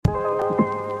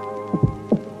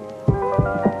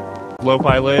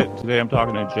Lo-Fi Lit. Today I'm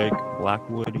talking to Jake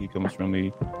Blackwood. He comes from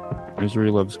the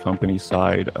Misery Loves Company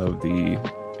side of the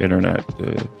internet,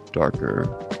 the darker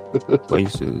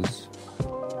places.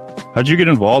 How'd you get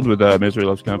involved with Misery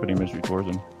Loves Company, Misery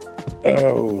Tourism?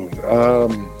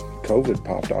 COVID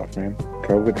popped off, man.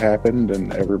 COVID happened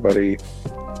and everybody,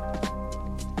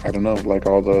 I don't know, like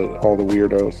all the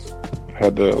weirdos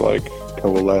had to like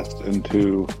coalesce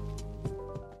into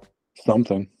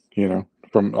something,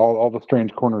 from all the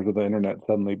strange corners of the internet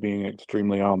suddenly being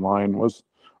extremely online was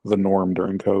the norm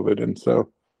during COVID. And so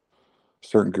a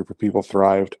certain group of people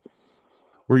thrived.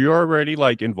 Were you already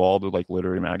like involved with like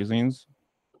literary magazines?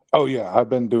 Oh yeah, I've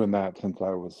been doing that since I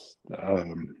was,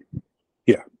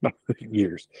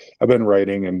 years. I've been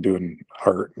writing and doing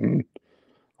art and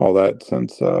all that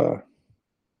since,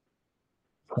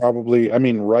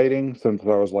 writing since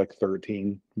I was like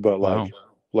 13, but Wow.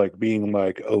 like being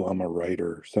like, oh, I'm a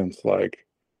writer since like,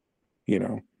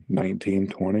 19,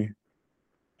 20,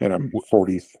 and I'm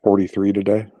 43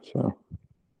 today.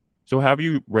 So have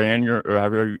you ran your,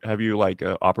 or have you like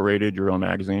operated your own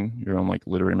magazine, your own like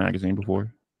literary magazine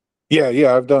before?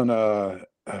 Yeah, I've done a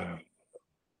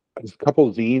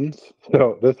couple zines.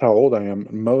 So that's how old I am.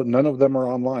 None of them are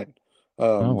online.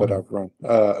 Oh, That wow. I've run.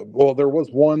 Well, there was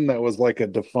one that was like a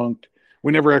defunct.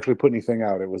 We never actually put anything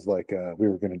out. It was like we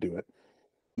were going to do it.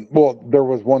 Well, there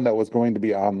was one that was going to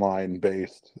be online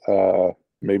based,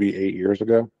 maybe 8 years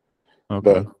ago,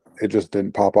 Okay. but it just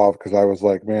didn't pop off because I was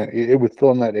like, man, it was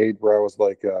still in that age where I was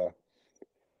like,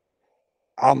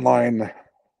 online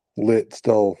lit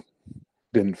still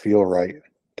didn't feel right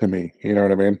to me. You know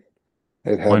what I mean?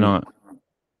 It Why hadn't. not?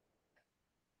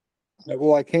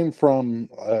 Well, I came from,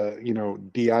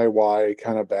 DIY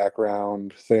kind of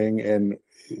background thing, and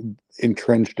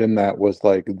entrenched in that was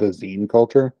like the zine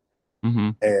culture Mm-hmm.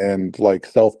 and like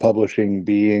self-publishing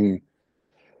being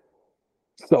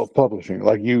self-publishing.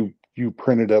 Like you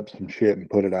printed up some shit and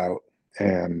put it out,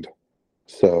 and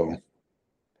so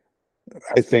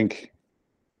I think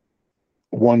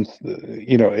once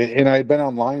and I've been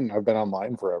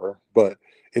online forever, but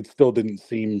it still didn't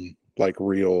seem like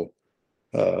real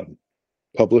uh,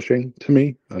 publishing to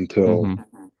me until.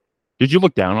 Mm-hmm. Did you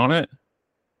look down on it?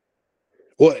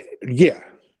 Well, yeah, Yeah,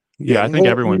 yeah. I think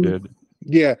Well, everyone did.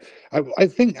 yeah. I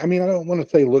think. I mean, I don't want to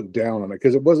say look down on it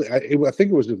because it wasn't. I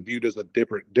think it was just viewed as a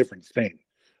different thing.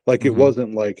 Like it Mm-hmm.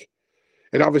 wasn't like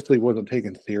it obviously wasn't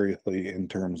taken seriously in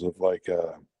terms of like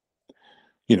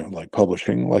like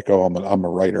publishing. Like, oh, I'm a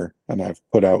writer and I've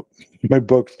put out my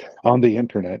books on the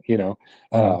internet.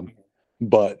 Mm-hmm. Um,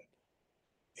 but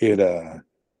it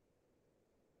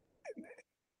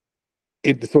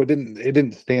it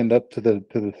didn't stand up to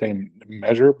the same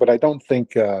measure. But I don't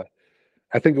think.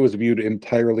 I think it was viewed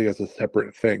entirely as a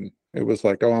separate thing. It was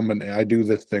like, oh, I do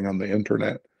this thing on the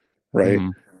internet, right?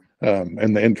 Mm-hmm.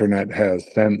 And the internet has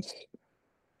since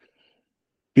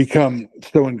become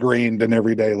so ingrained in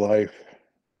everyday life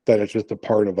that it's just a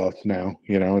part of us now.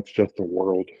 It's just the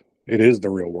world. It is the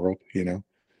real world. Do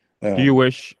you Um,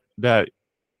 wish that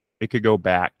it could go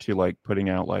back to like putting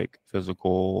out like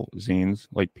physical zines?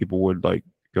 Like people would like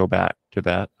go back to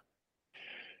that?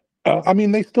 I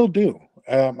mean, they still do.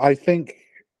 I think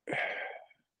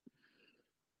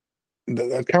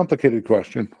a complicated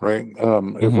question, right? If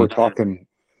Mm-hmm. we're talking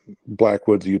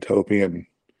Blackwood's utopian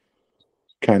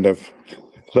kind of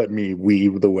let me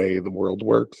weave the way the world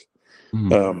works.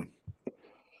 Mm-hmm. Um,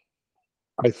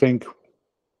 I think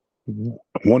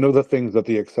one of the things that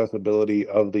the accessibility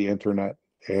of the internet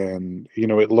and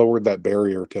it lowered that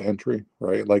barrier to entry,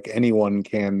 right? Like anyone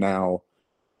can now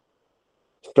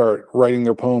start writing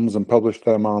their poems and publish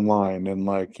them online and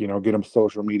like get them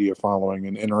social media following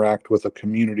and interact with a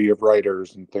community of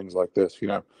writers and things like this,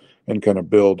 and kind of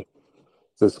build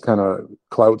this kind of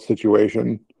clout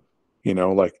situation,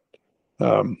 like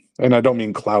and I don't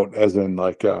mean clout as in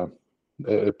like a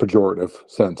pejorative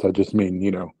sense. I just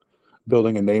mean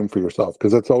building a name for yourself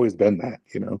because it's always been that,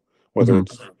 whether Mm-hmm.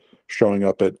 it's showing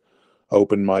up at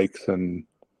open mics and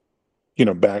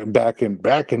back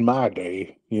in my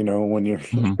day, when you're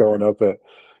Mm-hmm. showing up at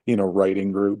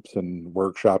writing groups and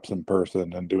workshops in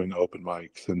person and doing open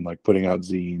mics and like putting out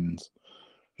zines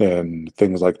and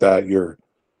things like that, you're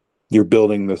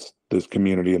building this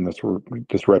community and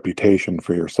this reputation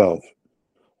for yourself.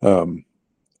 And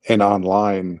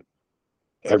online,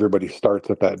 everybody starts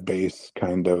at that base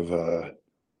kind of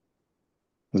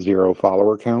zero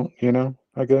follower count,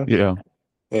 I guess, Yeah.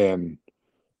 and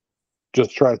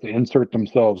just tries to insert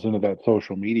themselves into that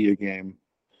social media game.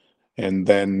 And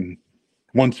then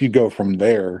once you go from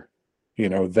there,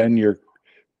 then you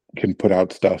can put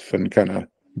out stuff and kind of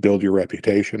build your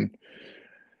reputation.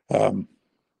 Um,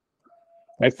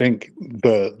 I think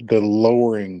the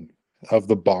lowering of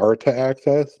the bar to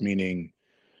access, meaning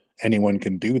anyone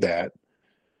can do that,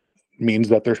 means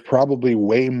that there's probably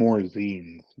way more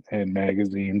zines and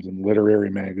magazines and literary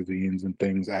magazines and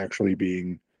things actually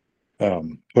being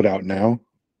put out now.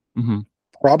 Mm-hmm.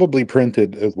 Probably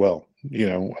printed as well.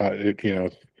 If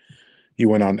you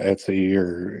went on Etsy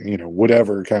or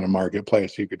whatever kind of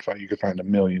marketplace, you could find a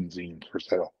million zines for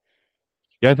sale.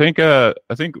 Yeah,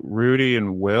 I think Rudy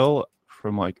and Will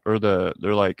from like or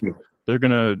they're like Yeah, they're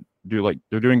gonna do like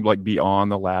they're doing like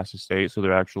Beyond the Last Estate, so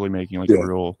they're actually making like a yeah,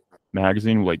 real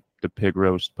magazine, like the Pig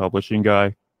Roast publishing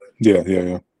guy. yeah, yeah,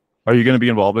 yeah. Are you gonna be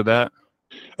involved with that?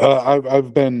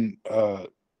 I've been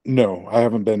no, I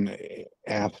haven't been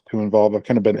asked to involve. I've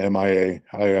kind of been MIA.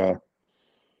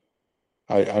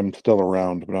 I'm still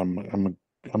around, but I'm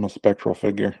a spectral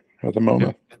figure at the If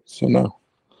moment. So no.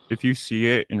 if you see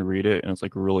it and read it and it's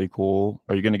like really cool,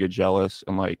 are you gonna get jealous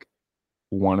and like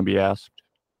want to be asked,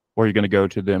 or are you gonna go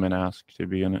to them and ask to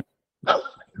be in it?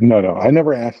 No, no. I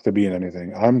never asked to be in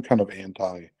anything. I'm kind of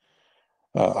anti.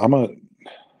 I'm a.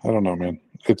 I don't know, man.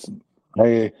 It's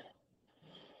I.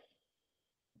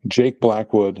 Jake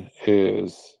Blackwood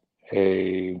is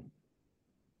a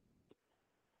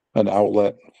an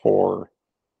outlet for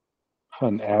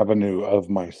an avenue of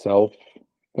myself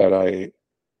that I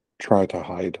try to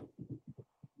hide.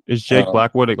 Is Jake Um,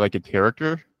 Blackwood like a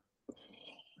character?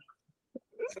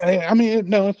 I mean,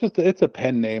 no, it's a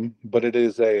pen name, but it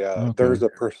is Okay. there's a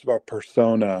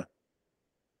persona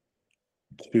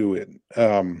to it.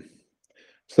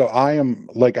 So I am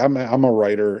like I'm a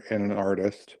writer and an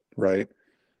artist, right?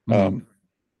 Mm-hmm. Um,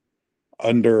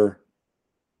 under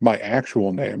my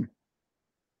actual name,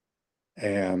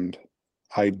 and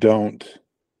I don't.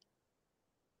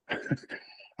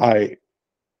 I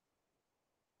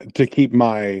to keep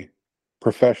my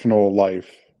professional life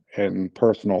and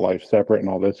personal life separate and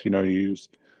all this, you use,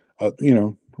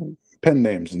 pen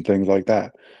names and things like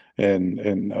that, and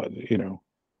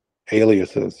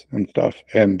aliases and stuff.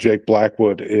 And Jake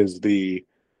Blackwood is the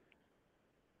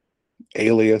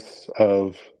alias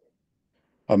of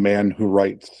a man who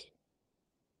writes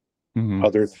Mm-hmm.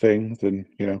 other things, and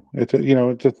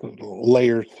it's just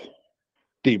layers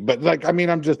deep. But like, I mean,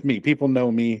 I'm just me. People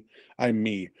know me. I'm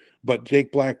me. But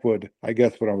Jake Blackwood, I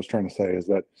guess what I was trying to say is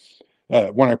that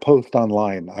when I post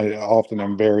online, I often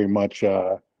am very much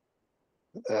uh,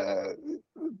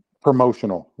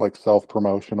 promotional, like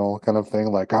self-promotional kind of thing.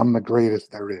 Like I'm the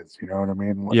greatest there is. You know what I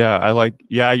mean? Like,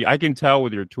 Yeah, I can tell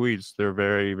with your tweets they're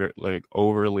very, very like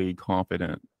overly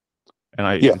confident, and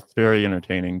I yeah, it's very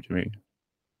entertaining to me.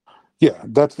 yeah.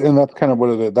 That's kind of what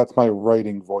it is. That's my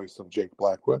writing voice of Jake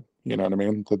Blackwood. You know what I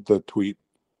mean? The tweet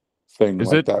thing Is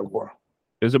like it that.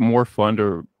 is it more fun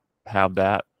to have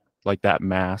that like that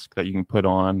mask that you can put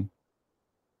on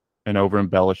and over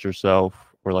embellish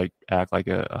yourself or like act like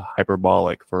a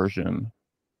hyperbolic version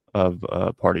of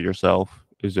a part of yourself?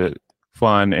 Is it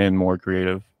fun and more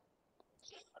creative?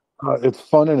 It's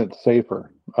fun and it's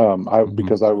safer. I Hmm.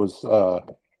 because I was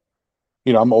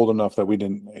I'm old enough that we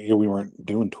weren't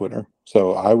doing Twitter,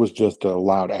 so I was just a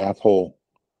loud asshole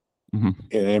Hmm.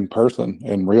 in person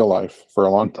in real life for a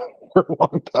long time. For a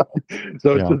long time.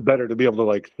 So it's Yeah, just better to be able to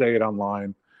like say it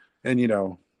online, and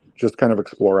just kind of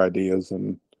explore ideas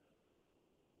and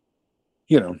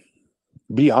you know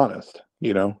be honest.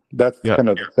 That's yeah. kind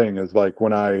of the thing is like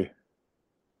when I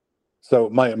so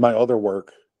my other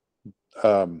work,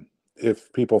 um,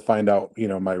 if people find out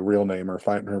my real name or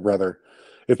rather,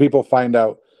 if people find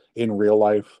out in real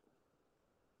life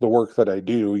the work that I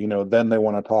do, then they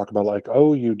want to talk about like,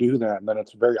 oh, you do that. And then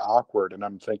it's very awkward. And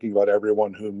I'm thinking about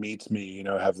everyone who meets me,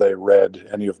 have they read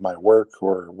any of my work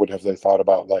or what have they thought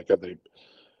about? Like, have they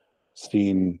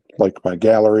seen like my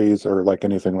galleries or like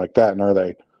anything like that? And are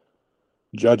they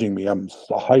judging me? I'm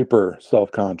hyper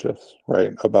self-conscious,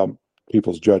 right? About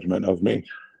people's judgment of me.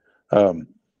 Um,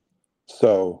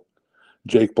 so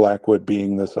Jake Blackwood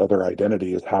being this other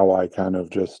identity is how I kind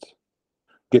of just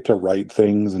get to write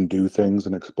things and do things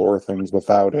and explore things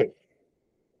without it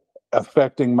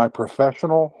affecting my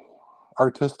professional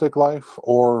artistic life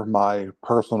or my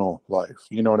personal life.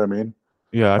 You know what I mean?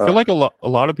 Yeah, I feel Uh, like a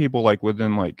lot of people like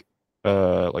within like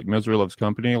Misery Loves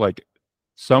Company, like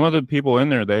some of the people in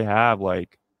there they have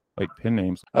like pen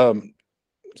names. um,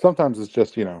 Sometimes it's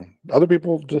just other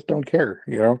people just don't care,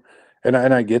 and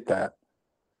I get that.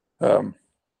 Um,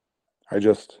 I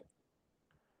just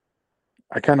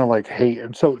I kind of like hate,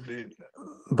 and so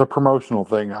the promotional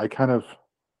thing. I kind of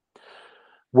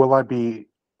will I be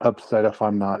upset if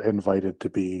I'm not invited to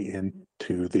be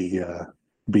into the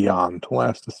Beyond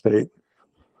Last Estate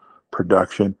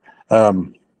production?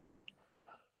 Um,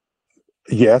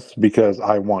 Yes, because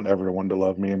I want everyone to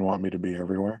love me and want me to be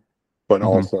everywhere. But Hmm.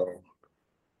 also,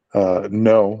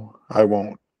 no, I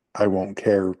won't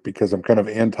care because I'm kind of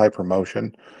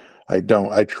anti-promotion.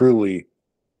 I truly,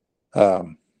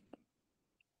 um,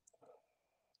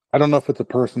 I don't know if it's a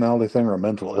personality thing or a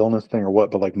mental illness thing or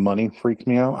what, but like money freaks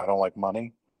me out. I don't like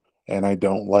money, and I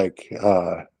don't like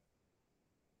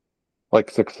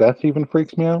success even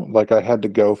freaks me out. Like I had to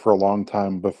go for a long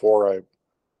time before I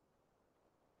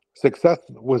success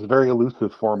was very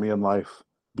elusive for me in life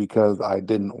because I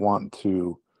didn't want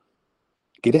to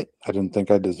get it. I didn't think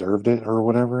I deserved it or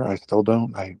whatever. I still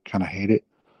don't. I kind of hate it.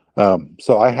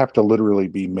 So I have to literally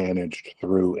be managed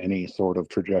through any sort of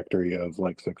trajectory of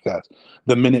like success.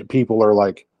 The minute people are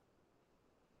like,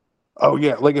 oh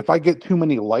yeah, like if I get too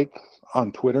many likes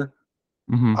on Twitter,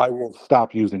 Hmm. I will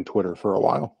stop using Twitter for a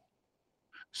while.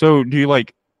 So do you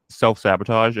like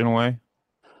self-sabotage in a way?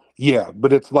 Yeah,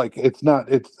 but it's like it's not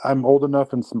it's I'm old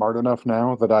enough and smart enough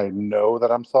now that I know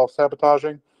that I'm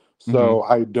self-sabotaging. Hmm. So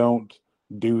I don't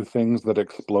do things that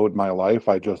explode my life.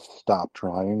 I just stop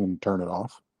trying and turn it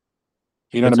off.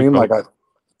 You know what It's I a mean? Like cope. I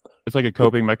It's like a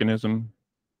coping mechanism.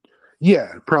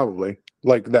 yeah, probably.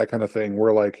 Like that kind of thing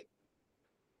where like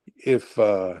if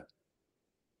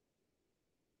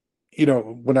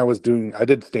when I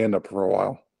did stand up for a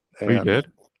while Oh, you and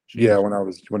did? yeah, Jeez.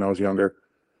 when I was younger.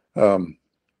 Um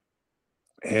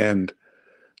and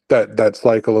that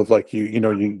cycle of like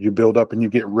you build up and you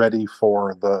get ready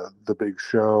for the big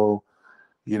show.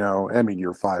 I mean,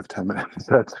 you're 5-10 minutes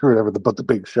that's whatever but the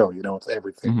big show, it's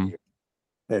everything to Hmm. you,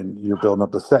 and you're building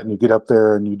up the set and you get up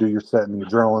there and you do your set and the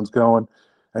adrenaline's going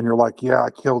and you're like, yeah, I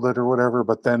killed it or whatever,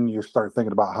 but then you start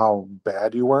thinking about how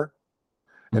bad you were,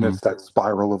 and Hmm. it's that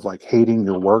spiral of like hating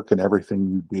your work and everything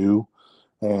you do,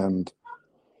 and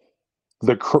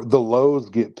the lows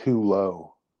get too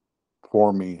low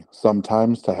for me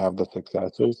sometimes to have the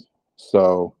successes.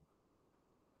 So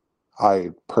I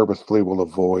purposefully will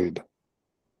avoid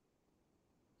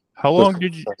How the long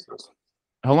did you successes.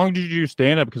 how long did you do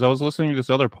stand up? Because I was listening to this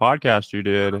other podcast you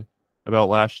did about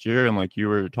last year, and like you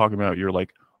were talking about you're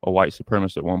like a white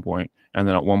supremacist at one point, and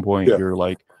then at one point Yeah, you're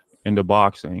like into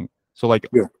boxing. So like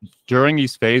yeah. during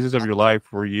these phases of your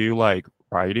life, were you like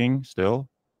writing still?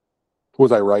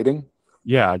 Was I writing?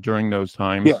 Yeah, during those Yeah,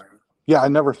 times. yeah. I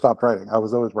never stopped writing. I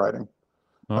was always writing.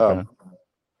 Okay. Um,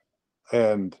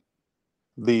 and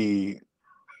the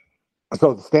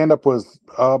so the stand up was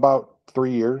about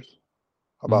 3 years.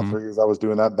 About Hmm. 3 years I was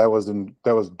doing that. That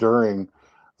was during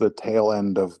the tail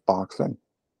end of boxing.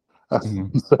 Hmm.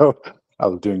 So I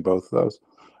was doing both of those.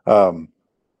 Um,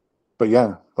 but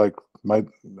yeah, like my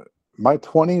my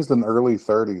 20s and early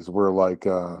 30s were like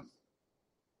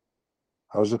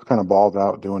I was just kind of balled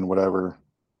out doing whatever.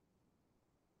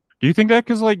 Do you think that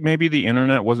because like maybe the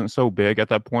internet wasn't so big at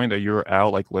that point that you were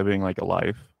out like living like a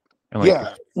life and like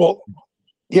Yeah. Well,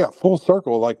 yeah, full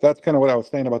circle. Like that's kind of what I was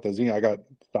saying about the zine. I got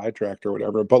sidetracked or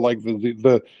whatever. But like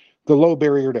the low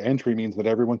barrier to entry means that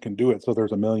everyone can do it. So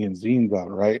there's a million zines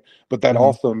out, right? But that hmm.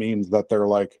 also means that they're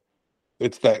like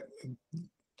it's that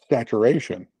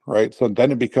saturation, right? So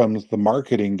then it becomes the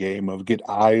marketing game of get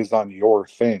eyes on your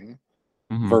thing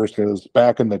Hmm. versus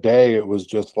back in the day it was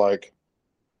just like,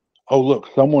 oh look,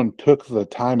 someone took the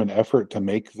time and effort to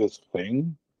make this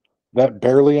thing that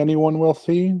barely anyone will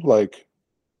see. Like,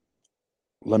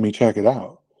 let me check it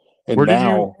out. And Where did you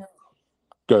now,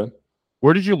 good.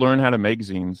 where did you learn how to make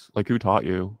zines? Like who taught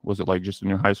you? Was it like just in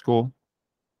your high school?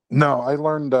 No, I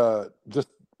learned just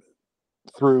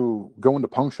through going to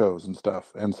punk shows and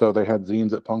stuff. And so they had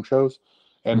zines at punk shows.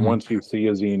 And Hmm. once you see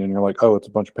a zine and you're like, oh, it's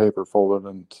a bunch of paper folded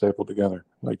and stapled together,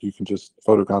 like you can just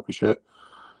photocopy shit.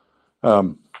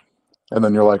 Um, and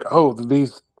then you're like, oh,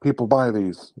 these people buy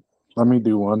these. Let me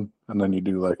do one. And then you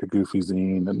do like a goofy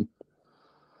zine and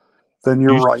then Do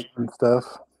you're you, writing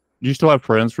stuff. do you still have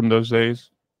friends from those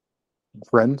days?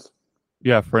 Friends?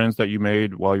 Yeah, friends that you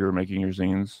made while you were making your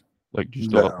zines. Like, do you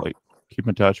still No. like keep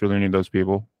in touch with any of those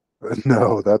people?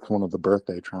 No, that's one of the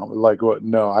birthday trauma. Like what?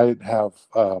 No, I have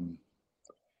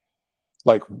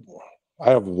like I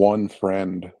have one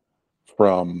friend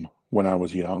from when I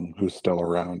was young who's still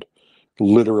around.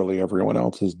 Literally everyone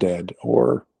else is dead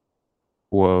or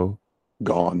Whoa,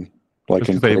 gone, like just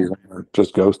in because they prison or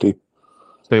just ghosty.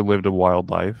 lived a wild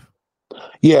life.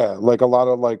 Yeah, like a lot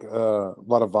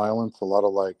of violence, a lot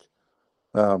of like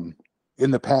um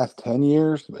in the past 10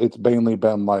 years, it's mainly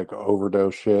been like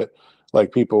overdose shit.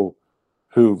 Like people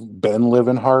who've been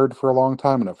living hard for a long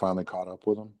time and it finally caught up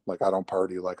with them. Like I don't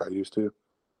party like I used to.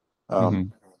 Um, Hmm.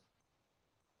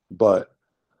 but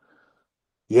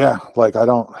yeah, like I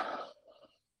don't,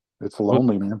 it's What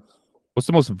lonely, man. what's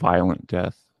the most violent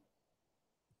death?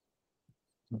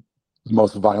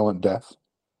 Most violent death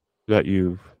that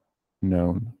you've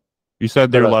known? You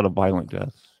said there that are a I lot of violent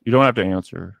deaths. You don't have to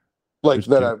answer. like There's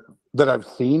two that I've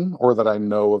seen or that I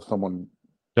know of someone.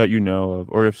 that you know of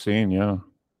or have seen. Yeah.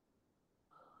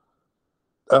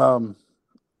 Um,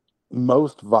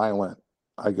 Most violent,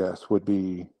 I guess, would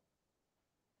be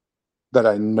that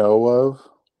I know of.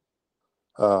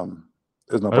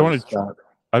 Is my I don't buddy want to. Scott.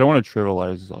 I don't want to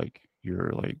trivialize like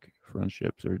your like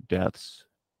friendships or deaths.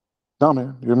 No,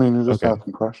 man. I mean, you're just Okay.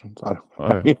 asking questions. All I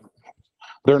right. mean,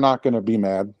 they're not going to be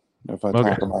mad if I Okay.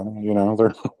 talk about it. You know,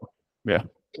 they're Yeah.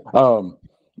 um.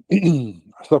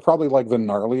 So probably like the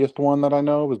gnarliest one that I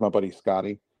know is my buddy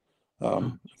Scotty.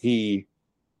 He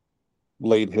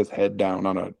laid his head down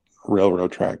on a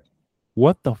railroad track.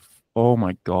 What the? Oh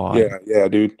my God. Yeah, yeah,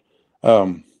 dude.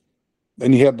 Um,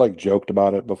 and he had like joked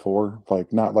about it before,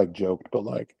 like not like joked, but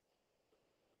like,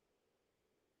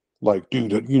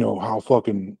 dude, you know how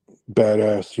fucking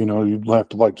badass, you know, you'd have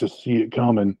to like just see it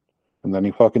coming, and then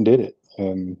he fucking did it,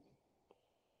 and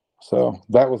so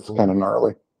that was kind Oh, of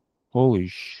gnarly. holy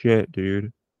shit,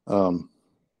 dude. Um,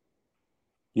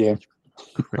 yeah.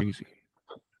 That's crazy.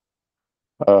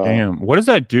 Uh, Damn. What does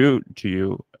that do to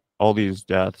you? All these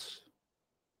deaths.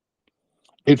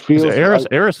 it Because feels like,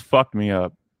 Eris fucked me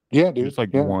up. yeah, dude, Just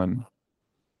like yeah, one.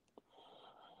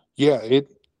 yeah. It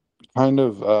kind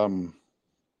of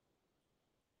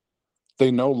they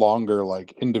no longer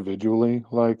like individually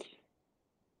like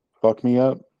fuck me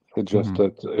up. It just Hmm.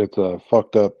 it's a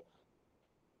fucked up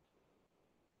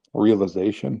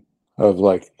realization of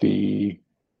like the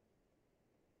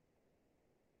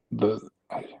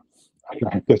I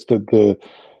guess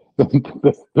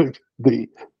the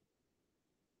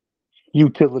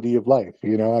utility of life.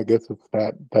 You know, I guess it's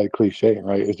that cliche,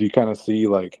 right? Is you kind of see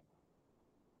like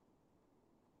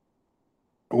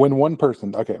when one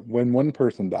person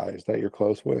dies that you're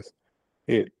close with,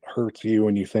 it hurts you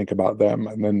when you think about them,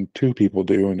 and then two people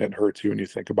do, and it hurts you when you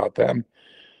think about them,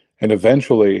 and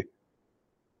eventually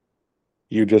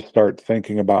you just start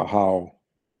thinking about how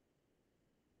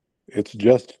it's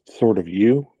just sort of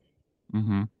you,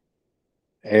 Hmm.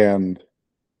 and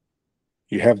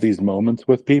you have these moments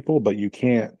with people, but you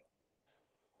can't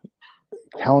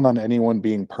count on anyone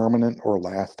being permanent or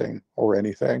lasting or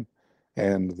anything.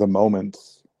 And the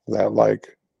moments that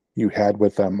like you had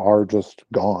with them are just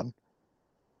gone.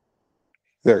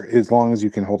 There, as long as you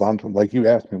can hold on to them. Like you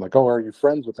asked me, like, oh, are you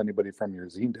friends with anybody from your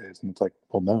zine days? And it's like,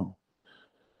 well, no.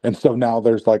 And so now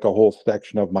there's like a whole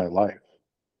section of my life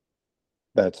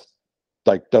that's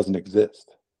like doesn't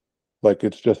exist. Like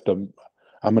it's just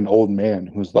I'm an old man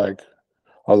who's like,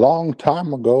 a long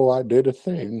time ago I did a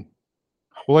thing.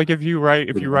 Well, like if You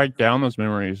you know? write down those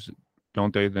memories,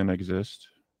 don't they then exist?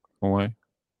 Away.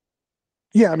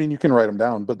 Yeah, I mean, you can write them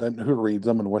down, but then who reads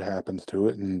them and what happens to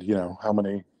it, and you know how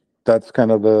many. That's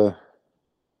kind of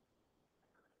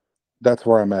that's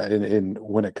where I'm at in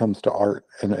when it comes to art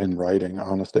and writing.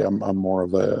 Honestly, I'm more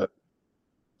of a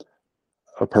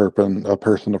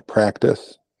person of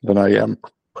practice than I am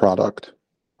product,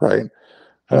 right?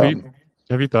 Have you Um,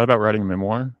 have you thought about writing a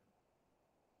memoir?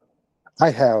 I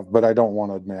have, but I don't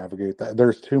want to navigate that.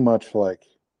 There's too much like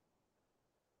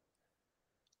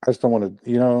I just don't want to.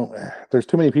 You know, there's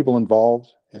too many people involved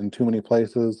in too many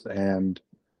places, and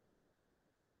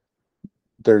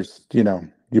there's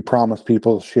you promise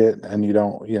people shit and you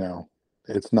don't.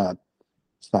 It's not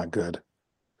it's not good.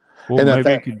 Well, And at maybe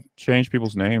you that, could change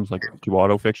people's names, like do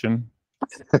auto fiction.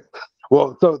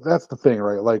 well, so that's the thing,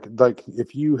 right? Like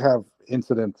if you have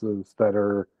incidences that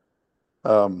are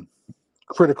um,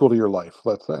 critical to your life,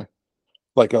 let's say,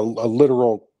 like a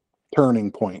literal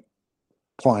turning point,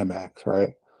 climax,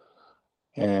 right?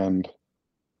 And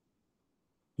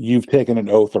you've taken an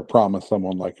oath or promised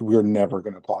someone like we're never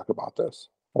going to talk about this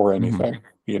or Hmm. anything,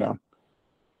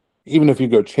 even if you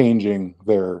go changing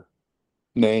their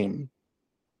name,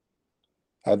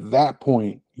 at that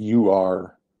point you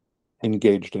are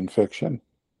engaged in fiction,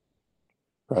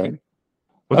 right?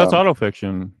 Well, that's Um, auto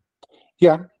fiction.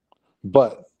 yeah,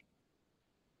 but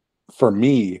for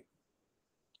me,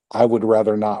 I would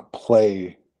rather not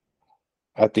play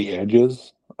at the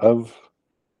edges of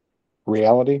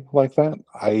reality like that.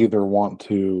 I either want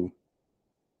to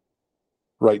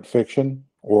write fiction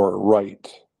or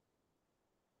write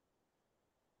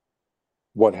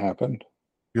what happened.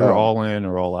 You're Um, all in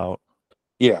or all out.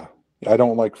 yeah, I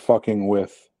don't like fucking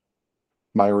with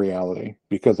my reality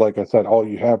because, like I said, all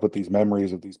you have with these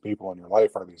memories of these people in your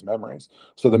life are these memories.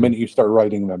 So the Hmm. minute you start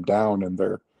writing them down and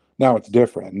they're now it's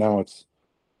different. Now it's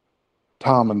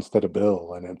Tom instead of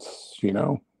Bill, and it's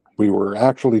we were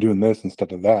actually doing this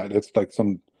instead of that. It's like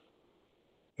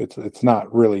it's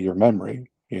not really your memory.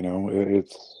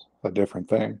 It's a different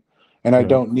thing. And I Yeah.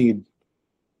 don't need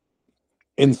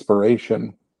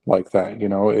inspiration like that.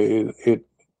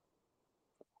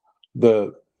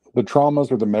 The the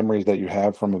traumas or the memories that you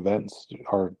have from events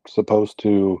are supposed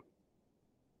to,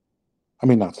 I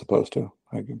mean, not supposed to.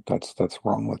 That's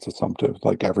wrong. That's assumptive.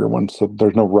 Like everyone, so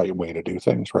there's no right way to do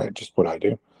things, right? Just what I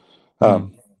do. Mm.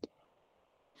 Um,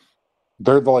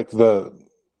 they're like the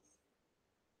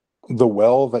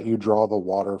well that you draw the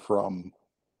water from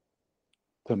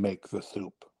to make the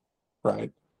soup,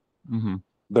 right? Mm-hmm.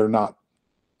 They're not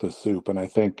the soup, and I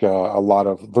think a lot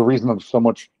of the reason there's so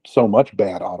much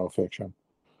bad autofiction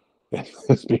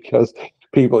is because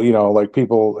people, like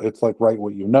people, it's like write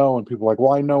what you know, and people are like,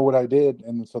 well, I know what I did,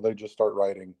 and so they just start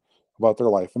writing about their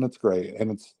life, and it's great,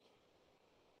 and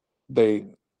they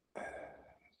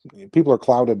people are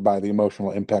clouded by the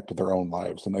emotional impact of their own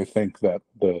lives, and they think that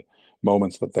the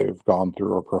moments that they've gone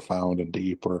through are profound and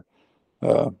deep or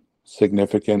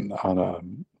significant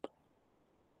on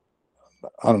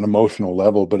an emotional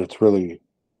level, but it's really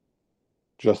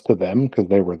just to them because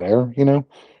they were there,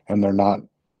 and they're not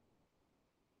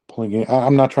pulling in.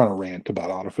 I'm not trying to rant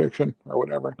about autofiction or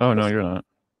whatever. Oh no, you're not.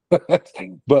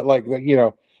 But like,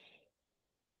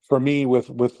 for me,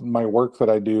 with my work that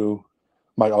I do,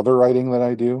 my other writing that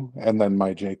I do, and then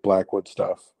my Jake Blackwood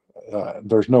stuff,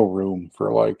 there's no room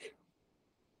for like.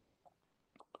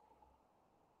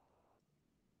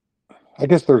 I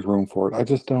guess there's room for it. I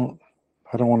just don't.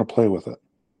 I don't want to play with it.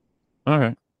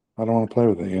 Okay. I don't want to play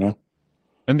with it.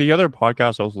 And the other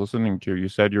podcast I was listening to, you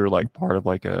said you were like part of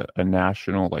like a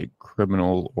national like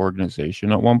criminal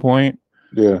organization at one point.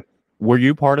 Yeah. Were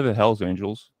you part of the Hells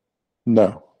Angels?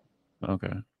 No.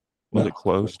 Okay. Was it No.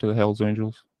 close to the Hells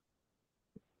Angels?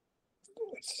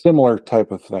 Similar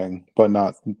type of thing, but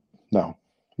not. No.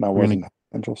 No, I Were you in the, wasn't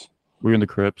Angels. were you in the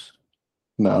Crips?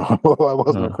 No, I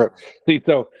wasn't a No. crip. See,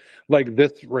 so like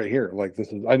this right here, like this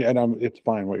is, and it's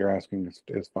fine. What you're asking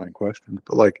is fine question,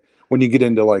 but like when you get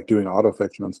into like doing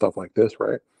autofiction and stuff like this,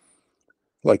 right?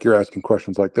 Like you're asking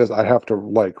questions like this, I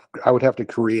would have to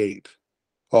create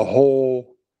a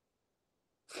whole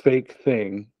fake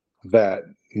thing that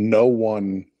no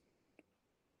one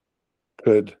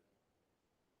could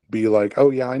be like,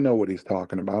 oh yeah, I know what he's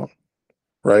talking about,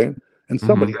 right? And Mm-hmm.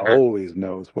 somebody always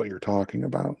knows what you're talking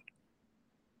about,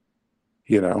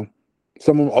 you know.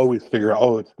 Someone will always figure out,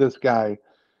 oh, it's this guy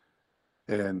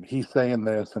and he's saying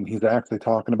this and he's actually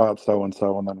talking about so and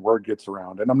so, and then word gets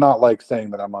around. And I'm not like saying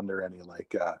that I'm under any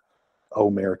like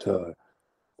omerta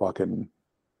fucking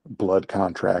blood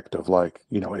contract of like,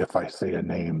 if I say a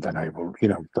name then I will,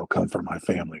 they'll come for my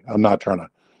family. I'm not trying to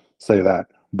say that,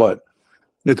 but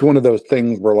it's one of those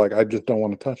things where like I just don't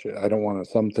want to touch it. I don't want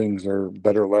to. Some things are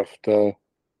better left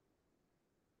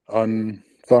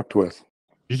unfucked with.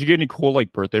 Did you get any cool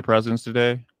like birthday presents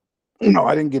today? No,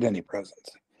 I didn't get any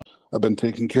presents. I've been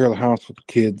taking care of the house with the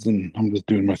kids and I'm just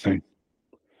doing my thing.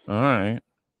 All right.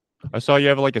 I saw you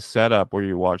have like a setup where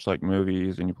you watch like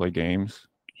movies and you play games.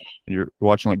 And you're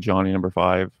watching like Johnny Number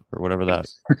Five or whatever that.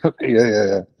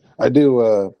 Yeah. I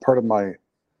do part of my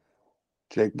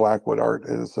Jake Blackwood art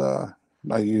is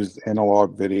I use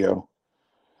analog video.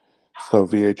 So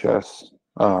VHS,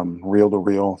 reel to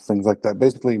reel, things like that.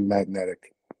 Basically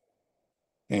magnetic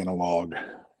analog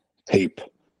tape.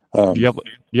 Do you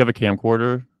have a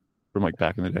camcorder from like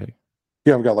back in the day?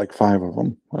 Yeah, I've got like 5 of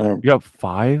them. You have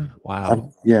 5?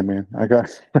 Wow. Yeah, man. I got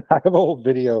I have a whole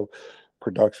video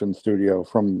production studio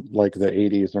from like the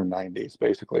 80s or 90s,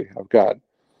 basically. I've got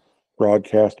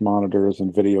broadcast monitors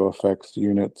and video effects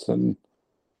units and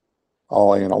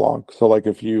all analog. So like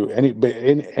if you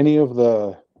any of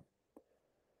the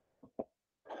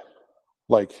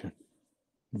like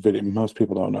video, most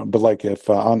people don't know, but like if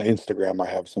on Instagram I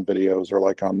have some videos or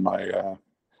like on my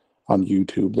on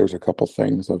YouTube there's a couple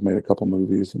things. I've made a couple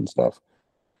movies and stuff.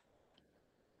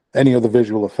 Any of the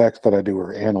visual effects that I do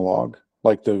are analog.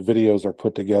 Like the videos are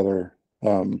put together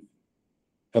and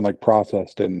like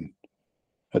processed in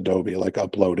Adobe, like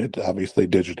uploaded, obviously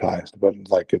digitized, but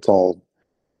like it's all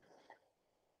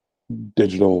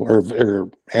digital or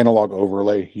analog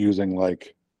overlay using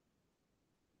like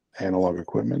analog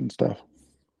equipment and stuff.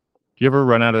 Do you ever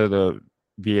run out of the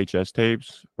VHS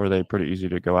tapes, or are they pretty easy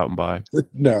to go out and buy?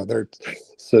 No,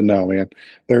 no, man.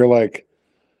 They're like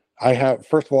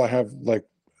first of all, I have like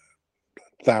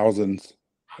thousands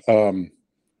um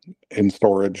in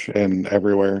storage and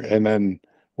everywhere. And then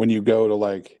when you go to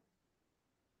like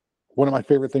one of my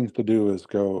favorite things to do is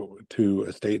go to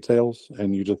estate sales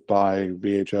and you just buy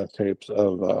VHS tapes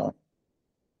of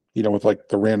with like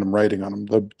the random writing on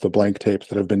them, the blank tapes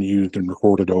that have been used and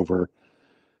recorded over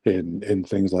in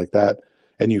things like that.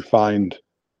 And you find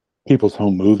people's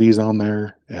home movies on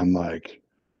there, and like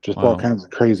just all Wow. kinds of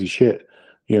crazy shit,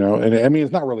 and I mean,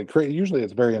 it's not really crazy. Usually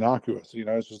it's very innocuous,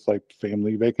 it's just like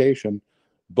family vacation,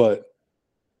 but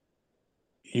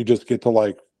you just get to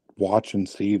like watch and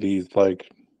see these like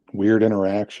weird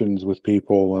interactions with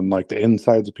people, and like the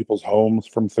insides of people's homes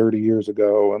from 30 years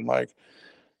ago, and like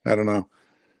I don't know.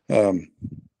 um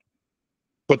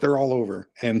but they're all over.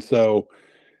 And so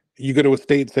you go to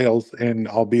estate sales, and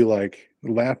I'll be like,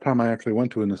 the last time I actually went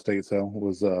to an estate sale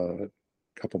was a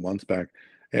couple months back,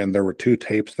 and there were two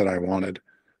tapes that I wanted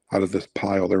out of this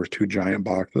pile. There was two giant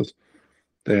boxes,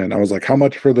 and I was like, how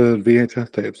much for the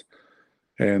VHS tapes?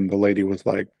 And the lady was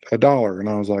like, $1. And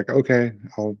I was like, okay,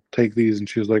 I'll take these. And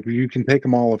she was like, you can take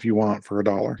them all if you want for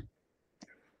 $1.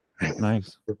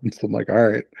 Nice. So I'm like, all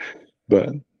right. But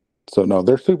so no,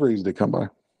 they're super easy to come by.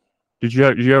 Did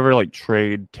you ever like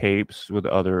trade tapes with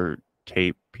other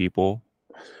tape people?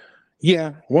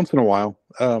 Yeah, once in a while.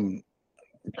 The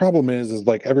problem is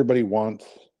like everybody wants,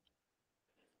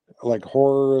 like,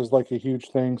 horror is like a huge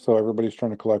thing, so everybody's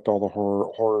trying to collect all the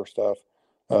horror stuff.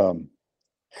 Um,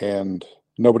 and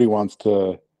nobody wants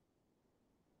to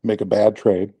make a bad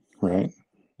trade, right?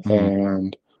 Hmm.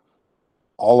 And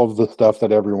all of the stuff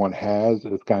that everyone has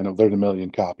is kind of, there's a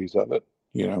million copies of it,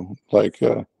 like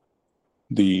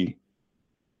the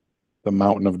the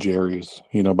Mountain of Jerry's.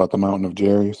 You know about the Mountain of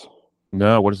Jerry's?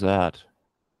 No, what is that?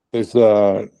 There's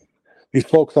these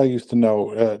folks I used to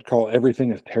know call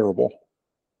Everything is Terrible.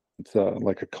 It's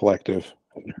like a collective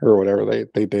or whatever.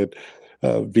 They did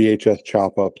VHS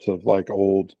chop ups of like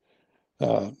old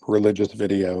religious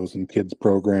videos and kids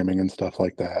programming and stuff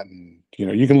like that. And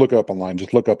you can look up online.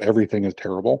 Just look up Everything is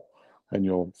Terrible, and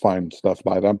you'll find stuff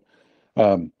by them.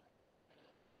 Um,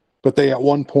 but they at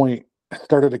one point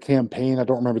started a campaign. I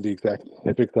don't remember the exact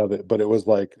specifics of it, but it was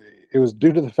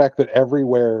due to the fact that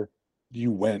everywhere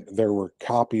you went, there were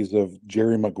copies of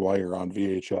Jerry Maguire on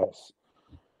VHS,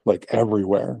 like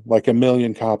everywhere, like a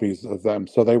million copies of them.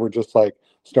 So they were just like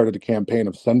started a campaign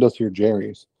of send us your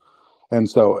Jerry's. And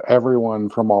so everyone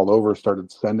from all over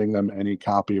started sending them any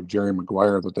copy of Jerry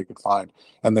Maguire that they could find.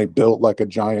 And they built like a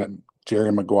giant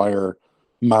Jerry Maguire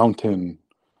mountain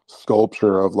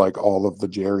sculpture of like all of the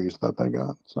Jerry's that they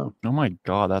got. So Oh my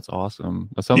God, that's awesome.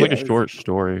 That sounds like a yeah, short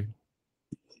story.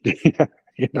 yeah,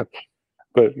 yeah.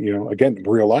 But again,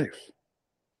 real life.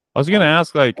 I was gonna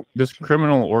ask, like, this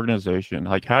criminal organization,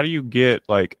 like, how do you get,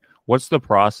 like, what's the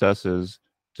processes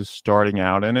to starting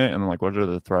out in it, and like, what are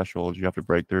the thresholds you have to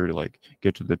break through to like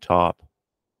get to the top?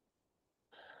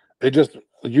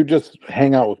 You just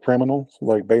hang out with criminals.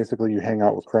 Like basically, you hang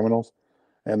out with criminals,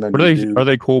 and then What you are do.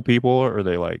 they cool people, or are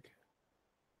they like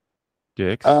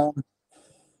dicks? Um,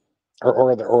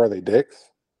 or are they dicks?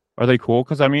 Are they cool?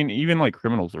 Because I mean, even like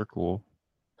criminals are cool.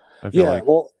 I feel Yeah, like.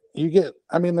 well, you get.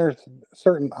 I mean, there's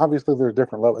obviously there's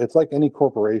different levels. It's like any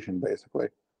corporation, basically.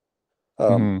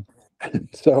 Um, Hmm.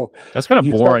 so That's kind of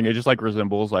you start boring. It just like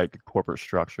resembles like corporate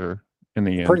structure in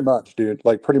the pretty end. much, dude.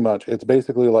 Like pretty much, it's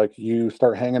basically like you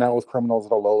start hanging out with criminals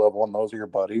at a low level, and those are your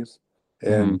buddies,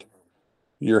 Hmm. and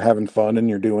you're having fun, and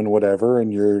you're doing whatever,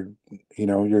 and your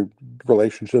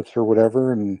relationships or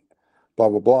whatever, and blah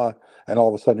blah blah. And all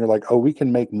of a sudden, you're like, oh, we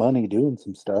can make money doing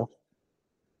some stuff.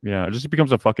 Yeah, it just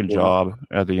becomes a fucking You know? job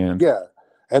at the end. Yeah.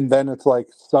 And then it's like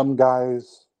some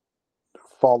guys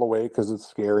fall away because it's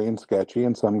scary and sketchy,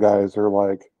 and some guys are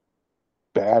like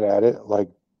bad at it. Like,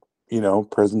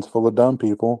 prison's full of dumb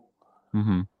people.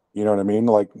 Hmm. You know what I mean?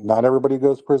 Like, not everybody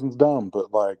goes to prison's dumb,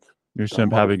 but like You're dumb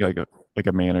simp having motherfuckers. like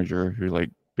a manager who like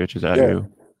bitches at Yeah.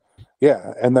 you.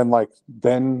 Yeah. And then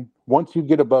then once you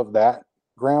get above that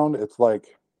ground, it's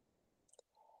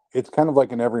kind of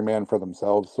like an every man for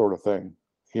themselves sort of thing.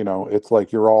 It's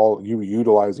like you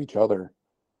utilize each other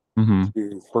Hmm.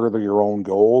 to further your own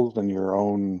goals and your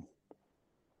own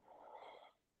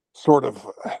sort of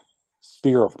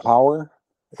sphere of power.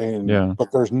 And Yeah.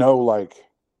 but there's no like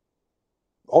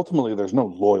ultimately there's no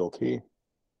loyalty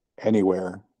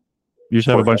anywhere You just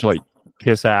have a for bunch of any. like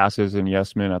kiss asses and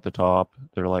yes men at the top.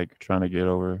 They're like trying to get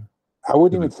over I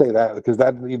wouldn't to even the. say that, because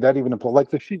that even implies like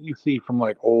the shit you see from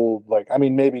like old, like, I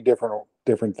mean, maybe different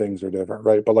things are different,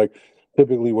 right? But like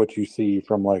typically what you see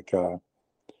from like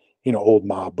old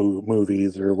mob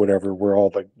movies or whatever, where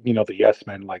all the yes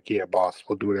men, like, yeah, boss,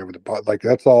 we'll do whatever the boss, like,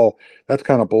 that's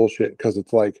kind of bullshit, because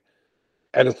it's like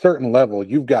at a certain level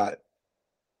you've got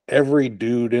every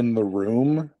dude in the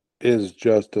room is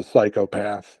just a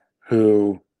psychopath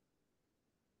who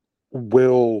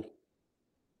will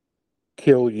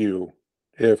kill you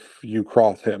if you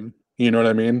cross him. You know what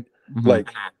I mean? Hmm. Like,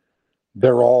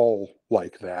 they're all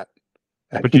like that.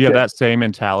 But do you have that same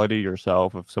mentality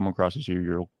yourself? If someone crosses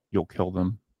you, you'll kill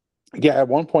them. Yeah, at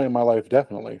one point in my life,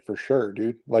 definitely, for sure,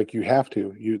 dude. Like you have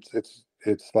to.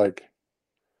 It's like,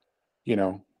 you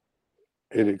know,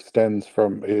 it extends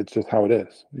from it's just how it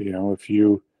is. You know, if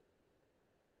you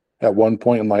at one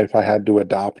point in life I had to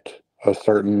adopt a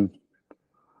certain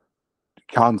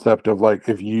concept of like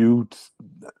if you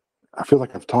I feel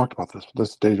like I've talked about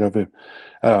this deja vu.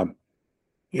 Um,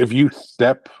 if you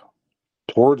step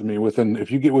towards me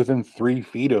if you get within 3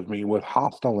 feet of me with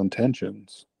hostile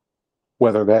intentions,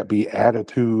 whether that be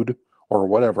attitude or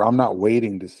whatever, I'm not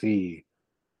waiting to see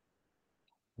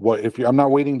I'm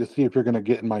not waiting to see if you're going to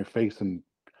get in my face and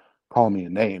call me a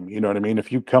name. You know what I mean?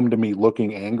 If you come to me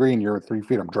looking angry and you're at 3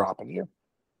 feet, I'm dropping you.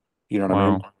 You know what I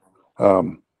mean? Wow.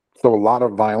 Um, so a lot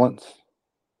of violence,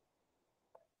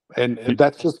 and Y-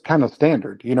 that's just kind of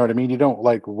standard. You know what I mean? You don't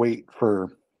like wait for.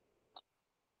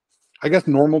 I guess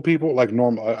normal people, like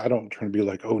normal. I don't try to be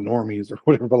like, oh, normies or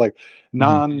whatever, but like mhm.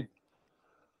 non,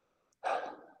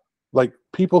 like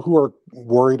people who are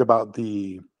worried about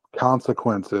the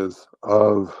consequences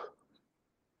of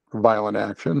violent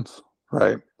actions,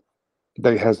 right?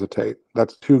 They hesitate.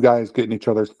 That's two guys get in each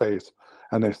other's face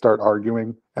and they start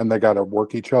arguing and they got to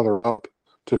work each other up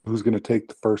to who's going to take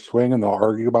the first swing, and they'll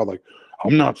argue about like,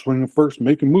 I'm not swinging first,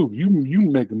 make a move. You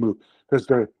make a move, because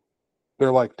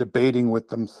they're like debating with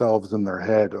themselves in their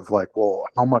head of like, well,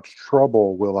 how much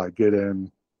trouble will I get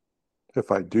in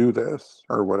if I do this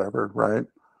or whatever, right?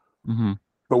 Mhm.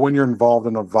 But when you're involved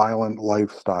in a violent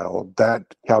lifestyle, that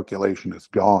calculation is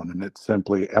gone, and it's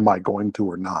simply, am I going to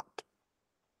or not?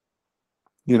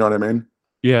 You know what I mean?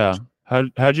 Yeah.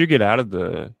 How'd you get out of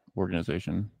the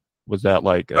organization? Was that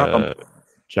like Um,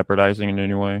 jeopardizing in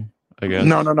any way? I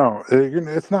no, guess. no, no.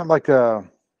 It's not like a.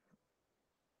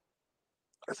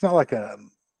 It's not like a.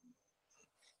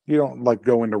 You don't like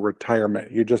go into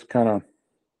retirement. You just kind of,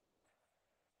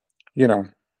 you know,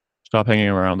 Stop hanging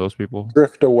around those people.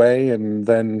 drift away, and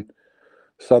then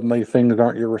suddenly things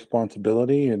aren't your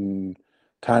responsibility, and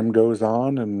time goes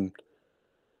on, and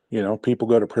people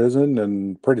go to prison,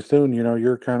 and pretty soon,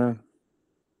 you're kind of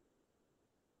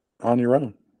on your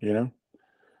own. You know,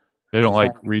 They don't it's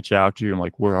like not. reach out to you and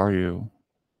like, where are you?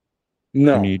 We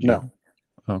No, need you. no,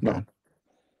 Okay. no.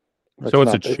 So It's it's a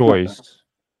not. It's not that. choice.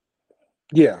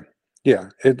 Yeah, yeah.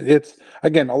 It's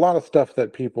again a lot of stuff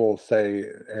that people say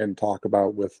and talk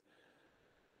about with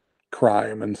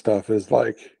crime and stuff is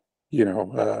like, you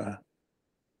know,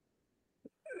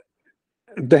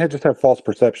 they just have false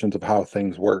perceptions of how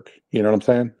things work. You know what I'm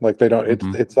saying? Like they don't. It's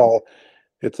Hmm.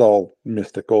 it's all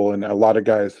mystical, and a lot of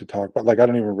guys who talk about like I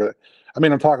don't even really. I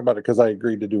mean, I'm talking about it because I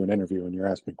agreed to do an interview, and you're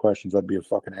asking me questions. I'd be a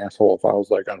fucking asshole if I was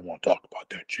like, I don't want to talk about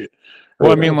that shit or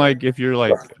Well, I mean, whatever. like if you're So,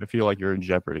 like, I feel like you're in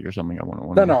jeopardy or something, I wouldn't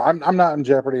want no, to. no, I'm not in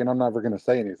jeopardy, and I'm never going to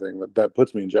say anything that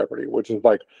puts me in jeopardy, which is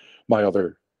like my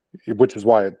other, which is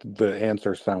why the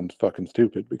answer sounds fucking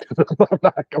stupid because I'm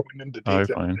not going into Oh, you're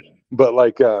detail. fine. But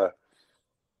like,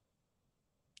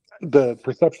 the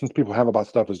perceptions people have about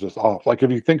stuff is just off. Like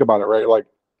if you think about it, right? Like,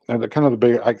 and the kind of the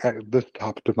big, this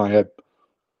popped in my head.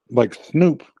 Like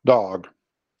Snoop Dogg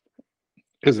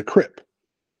is a Crip,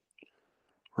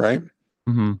 right?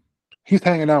 Hmm. He's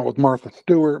hanging out with Martha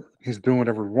Stewart. He's doing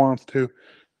whatever he wants to,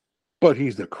 but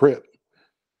he's a Crip.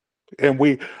 And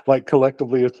we like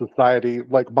collectively as society,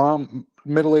 like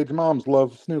middle-aged moms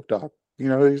love Snoop Dogg.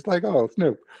 He's like, oh,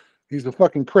 Snoop, he's a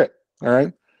fucking Crip. All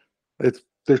right,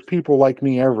 there's people like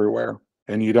me everywhere,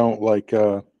 and you don't really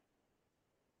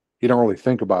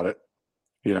think about it.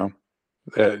 You know,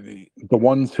 the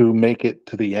ones who make it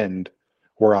to the end,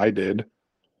 where I did,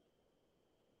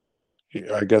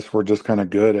 I guess we're just kind of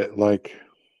good at like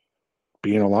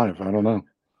being alive. I don't know.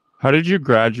 How did you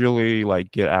gradually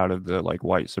like get out of the like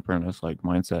white supremacist like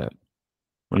mindset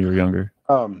when you were younger?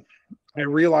 Um, I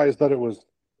realized that it was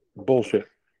bullshit.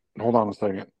 Hold on a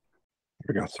second.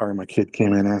 Here we go. Sorry, my kid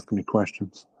came in asking me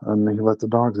questions, and he let the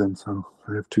dogs in, so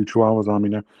I have two chihuahuas on me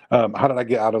now. How did I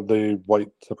get out of the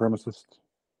white supremacist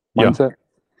Yeah. mindset?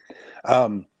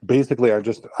 Basically, I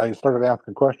started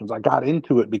asking questions. I got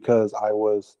into it because I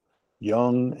was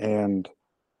young and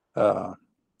uh,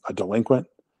 a delinquent,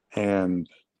 and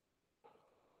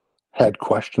had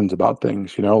questions about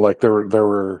things. Like there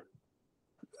were.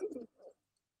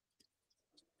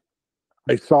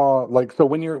 I saw like so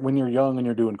when you're young and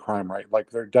you're doing crime, right? Like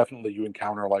there definitely you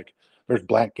encounter like there's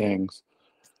black gangs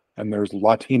and there's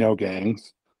Latino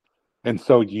gangs, and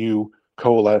so you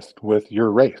coalesced with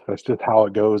your race. That's just how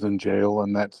it goes in jail,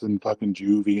 and that's in fucking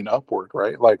juvie and upward,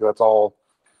 right? Like that's all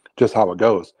just how it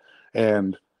goes.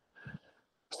 And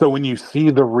so when you see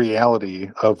the reality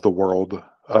of the world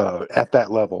at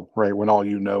that level, right, when all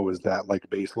you know is that like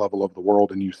base level of the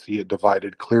world, and you see it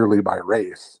divided clearly by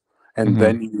race, and Hmm.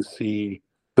 then you see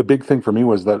the big thing for me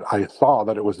was that I saw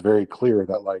that it was very clear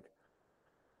that like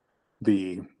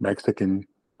the Mexican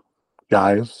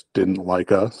guys didn't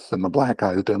like us and the black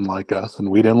guys didn't like us and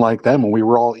we didn't like them and we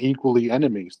were all equally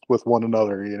enemies with one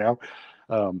another, you know.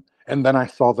 And then I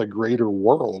saw the greater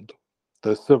world,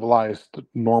 the civilized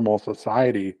normal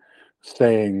society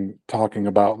talking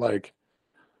about like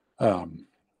um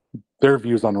their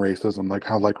views on racism, like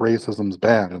how like racism's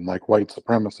bad and like white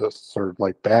supremacists are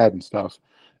like bad and stuff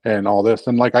and all this.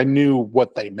 And like I knew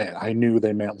what they meant. I knew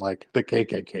they meant like the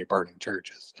KKK burning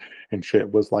churches and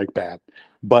shit was like bad.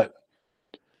 But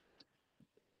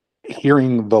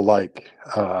hearing the like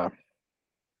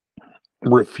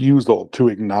refusal to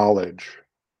acknowledge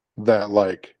that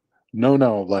like no,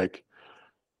 like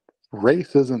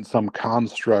race isn't some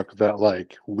construct that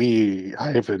like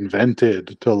I've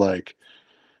invented to like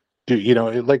do, you know,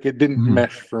 it didn't Mhm.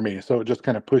 mesh for me, so it just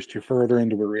kind of pushed you further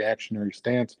into a reactionary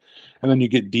stance, and then you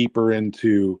get deeper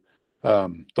into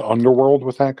the underworld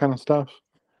with that kind of stuff,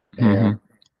 and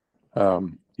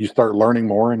Mhm. you start learning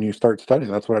more and you start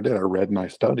studying. That's what I did. I read and I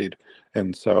studied,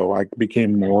 and so I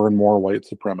became more and more white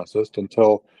supremacist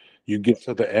until you get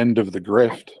to the end of the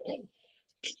grift.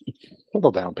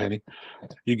 Settle down, Penny.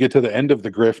 You get to the end of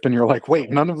the grift and you're like,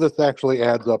 wait, none of this actually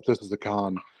adds up. This is a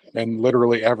con, and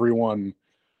literally everyone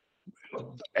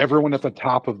at the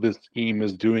top of this scheme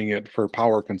is doing it for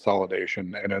power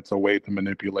consolidation, and it's a way to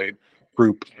manipulate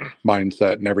group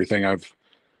mindset, and everything I've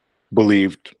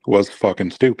believed was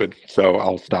fucking stupid, so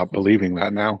I'll stop believing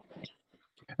that now.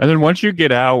 And then once you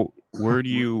get out, where do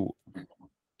you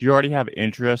already have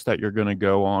interest that you're going to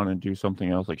go on and do something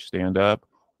else like stand up,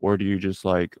 or do you just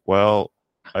like, well,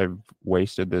 I've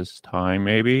wasted this time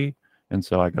maybe, and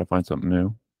so I got to find something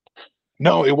new?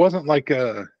 No, it wasn't like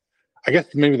I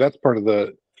guess maybe that's part of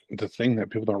the thing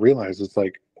that people don't realize. It's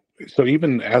like, so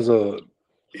even as a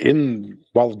in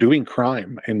while doing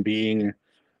crime and being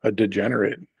a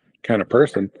degenerate kind of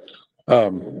person,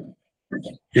 um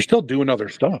you're still doing other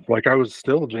stuff. Like I was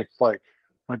still just like,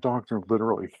 my dogs are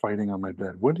literally fighting on my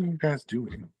bed. What are you guys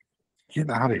doing? Get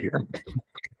out of here.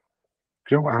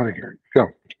 Go out of here. Go.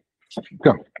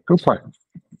 Go. Go fight.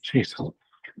 Jesus.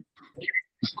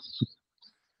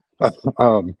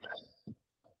 um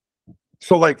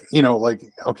so like, you know,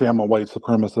 like, okay, I'm a white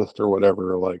supremacist or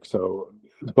whatever, like, so,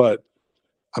 but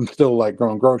I'm still like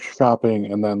going grocery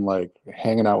shopping and then like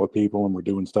hanging out with people, and we're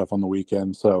doing stuff on the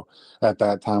weekend. So at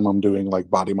that time I'm doing like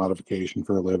body modification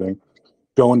for a living,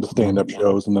 going to stand-up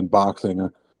shows, and then boxing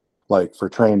like for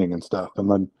training and stuff. And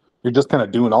then you're just kind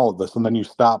of doing all of this, and then you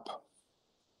stop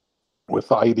with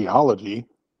the ideology,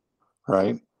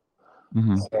 right?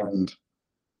 Mm-hmm. And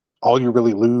all you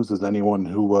really lose is anyone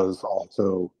who was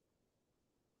also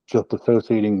just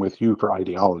associating with you for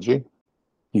ideology.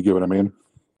 You get what I mean?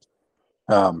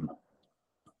 Um,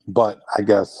 but I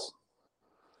guess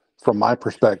from my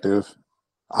perspective,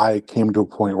 I came to a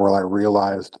point where I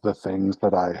realized the things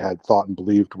that I had thought and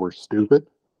believed were stupid.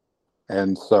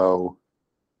 And so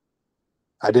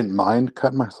I didn't mind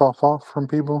cutting myself off from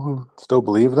people who still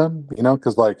believe them, you know,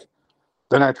 because like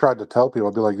then I tried to tell people,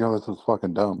 I'd be like, yo, this is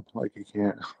fucking dumb. Like you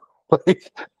can't like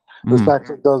this Mm-hmm.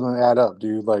 actually doesn't add up,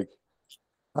 dude. Like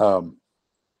um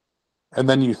and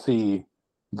then you see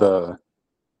the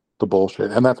the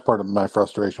bullshit. And that's part of my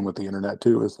frustration with the internet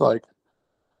too, is like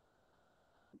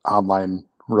online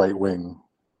right wing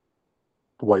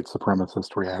white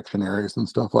supremacist reactionaries and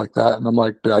stuff like that. And I'm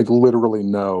like, I literally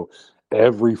know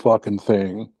every fucking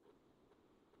thing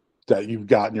that you've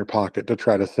got in your pocket to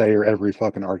try to say, or every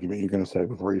fucking argument you're going to say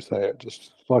before you say it.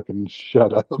 Just fucking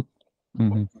shut up.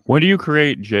 Mm-hmm. When do you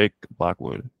create Jake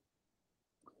Blackwood?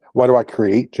 Why do I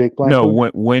create Jake No,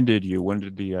 Blackwood? when did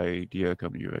the idea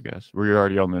come to you, I guess? Were you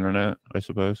already on the internet, I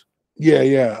suppose? Yeah,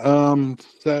 yeah.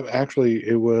 So actually,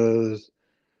 it was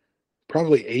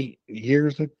probably 8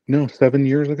 years ago. No, 7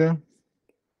 years ago.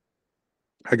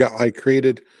 I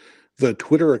created the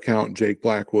Twitter account Jake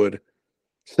Blackwood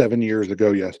 7 years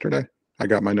ago yesterday. I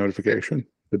got my notification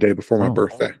the day before my Oh,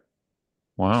 birthday,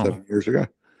 wow. 7 years ago.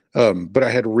 But I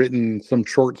had written some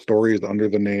short stories under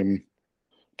the name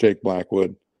Jake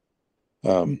Blackwood,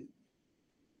 um,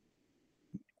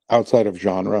 outside of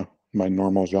genre, my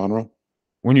normal genre.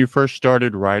 When you first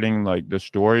started writing like the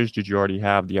stories, did you already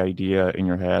have the idea in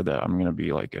your head that I'm gonna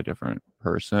be like a different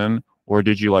person, or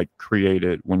did you like create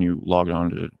it when you logged on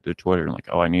to the Twitter and like,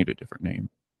 oh, I need a different name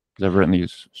because I've written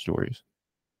these stories?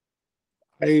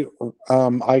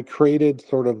 I created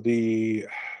sort of the,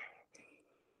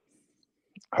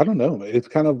 I don't know. It's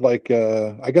kind of like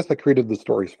I guess I created the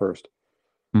stories first.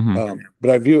 Hmm. But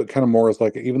I view it kind of more as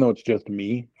like, even though it's just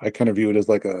me, I kind of view it as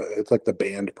like it's like the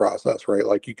band process, right?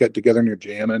 Like you get together and you're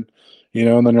jamming,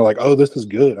 and then you're like, oh, this is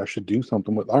good. I should do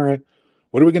something with, all right,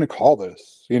 what are we going to call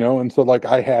this? And so like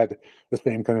I had the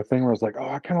same kind of thing where I was like, oh,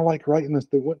 I kind of like writing this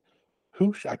thing.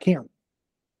 I can't,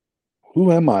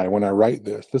 who am I when I write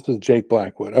this? This is Jake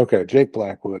Blackwood. Okay, Jake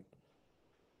Blackwood,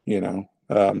 you know.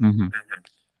 Hmm.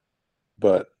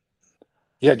 But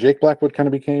yeah, Jake Blackwood kind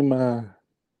of became, now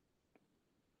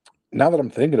that I'm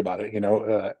thinking about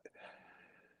it,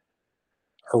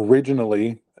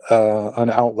 originally an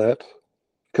outlet.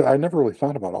 Cause I never really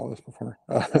thought about all this before.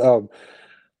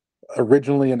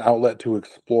 Originally, an outlet to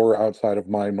explore outside of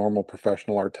my normal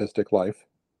professional artistic life.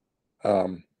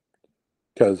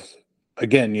 Because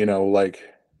again, like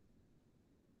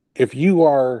if you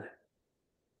are,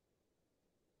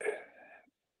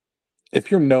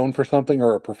 if you're known for something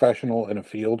or a professional in a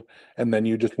field, and then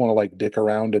you just want to like dick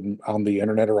around and on the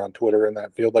internet or on Twitter in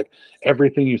that field, like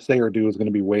everything you say or do is going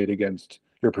to be weighed against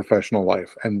your professional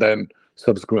life and then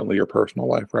subsequently your personal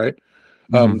life, right?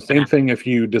 Hmm. Same thing if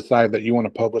you decide that you want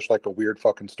to publish like a weird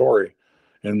fucking story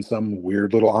in some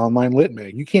weird little online lit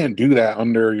mag. You can't do that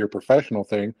under your professional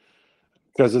thing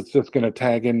because it's just going to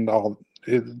tag in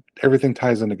everything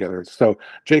ties in together. So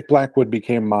Jake Blackwood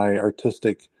became my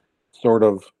artistic sort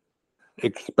of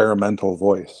experimental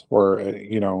voice, or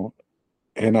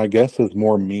and I guess is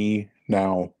more me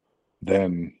now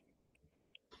than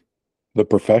the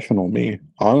professional me,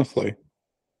 honestly.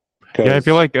 Yeah, I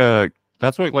feel Because like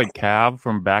that's what like Cav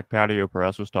from Back Patio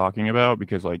Press was talking about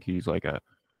because like he's like a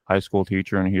high school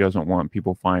teacher and he doesn't want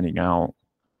people finding out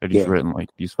that he's yeah, written like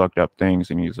these fucked up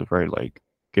things and he's afraid like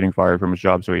getting fired from his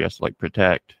job, so he has to like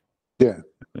protect yeah.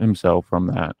 himself from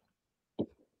that.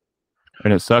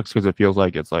 And it sucks because it feels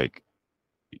like it's like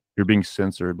you're being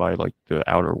censored by like the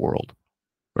outer world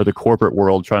or the corporate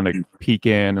world trying to peek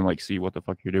in and like see what the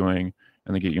fuck you're doing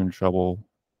and they get you in trouble.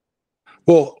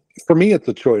 Well, for me, it's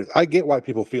a choice. I get why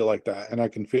people feel like that, and I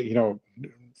can feel,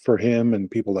 for him and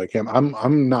people like him.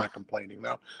 I'm not complaining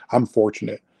though. I'm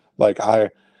fortunate. Like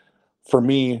for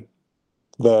me,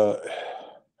 the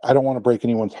I don't want to break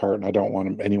anyone's heart, and I don't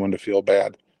want anyone to feel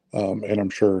bad. And I'm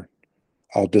sure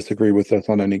I'll disagree with this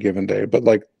on any given day, but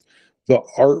like the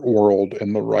art world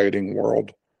and the writing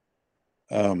world,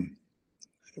 um,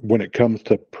 when it comes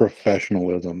to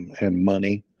professionalism and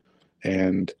money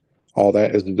and all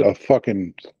that, is a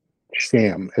fucking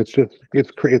sham. It's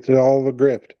all a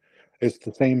grift. It's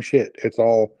the same shit. It's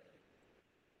all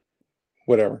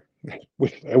whatever.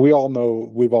 We all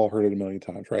know, we've all heard it a million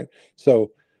times, right?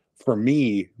 So for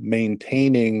me,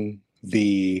 maintaining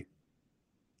the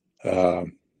uh,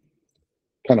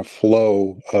 kind of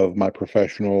flow of my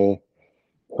professional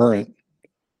current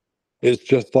is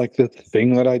just like this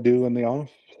thing that I do in the off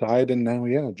side. And now,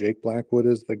 yeah, Jake Blackwood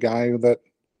is the guy that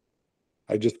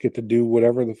I just get to do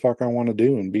whatever the fuck I want to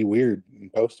do and be weird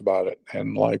and post about it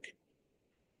and like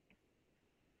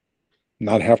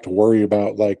not have to worry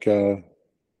about like how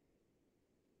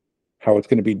it's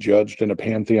going to be judged in a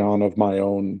pantheon of my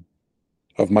own,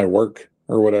 of my work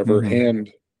or whatever, Hmm.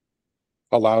 and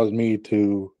allows me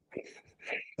to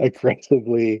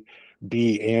aggressively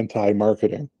be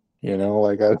anti-marketing.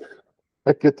 Like I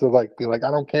get to like be like,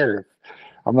 I don't care,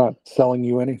 I'm not selling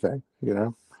you anything.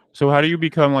 So how do you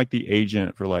become like the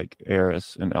agent for like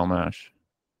Eris and El Nash?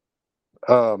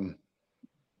 um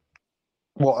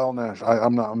well, El Nash,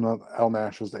 I'm not El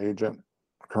Nash's agent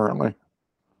currently,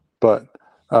 but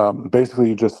basically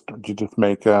you just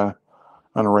make an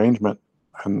arrangement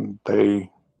and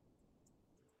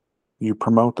you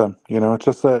promote them. It's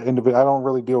just an individual. I don't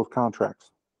really deal with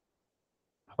contracts.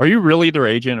 Are you really their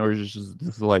agent or is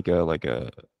this is like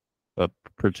a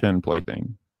pretend play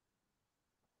thing?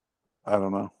 I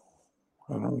don't know.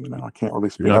 I don't really know. I can't really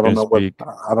You're speak. not going to speak.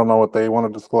 I don't know what they want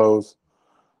to disclose.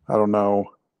 I don't know.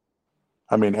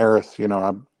 I mean, Eris,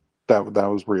 that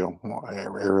was real.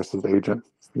 Eris's agent.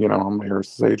 I'm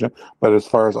Eris's agent. But as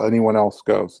far as anyone else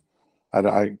goes,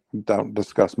 I don't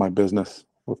discuss my business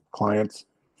with clients.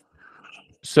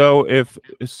 So if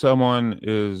someone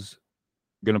is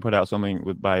going to put out something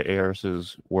with by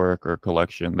Eris's work or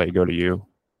collection, they go to you.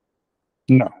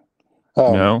 No.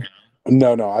 Um, No.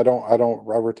 no, no,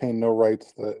 I retain no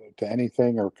rights to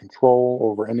anything or control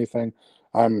over anything.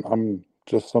 I'm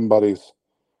just somebody's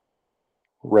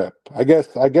rep. I guess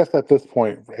at this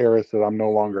point, Eris said I'm no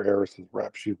longer Eris's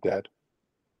rep. She's dead,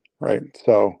 right?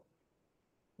 So,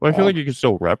 Well, I feel um, like you can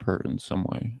still rep her in some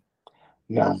way.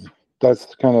 no,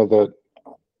 that's kind of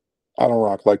I don't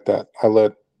rock like that.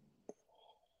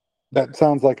 That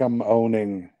sounds like I'm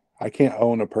owning. I can't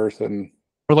own a person.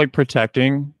 Or like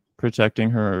protecting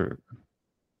her.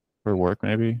 for work,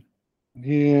 maybe.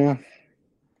 Yeah,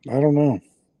 I don't know.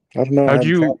 I don't know. I How'd haven't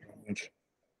you talked that much.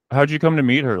 how'd you come to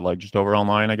meet her? Like just over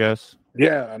online, I guess.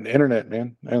 Yeah, on the internet,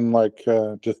 man, and like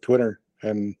just Twitter,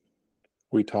 and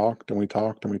we talked and we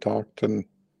talked and we talked, and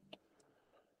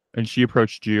And she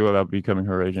approached you about becoming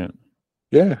her agent.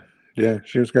 yeah, yeah,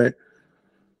 she was great.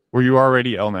 Were you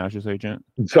already El Nash's agent?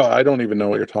 So I don't even know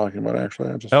what you're talking about.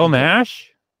 Actually, I just El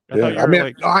Nash? I thought yeah. you I were mean,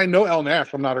 like. I know El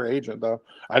Nash. I'm not her agent though.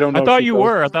 I don't I know if thought she you goes.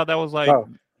 were. I thought that was like Oh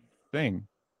thing.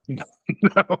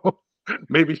 no,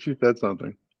 maybe she said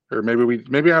something, or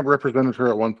maybe I've represented her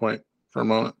at one point for a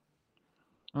moment.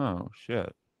 Oh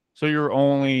shit. So you're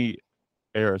only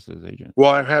Eris's agent,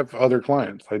 Well, I have other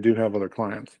clients. I do have other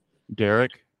clients.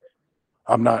 Derek.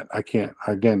 I'm not. I can't.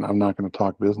 Again, I'm not going to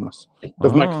talk business. Oh,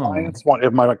 If my clients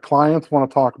want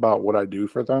to talk about what I do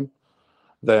for them,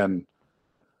 then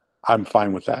I'm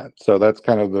fine with that. So that's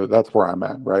kind of that's where I'm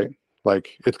at, right? Like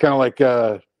it's kind of like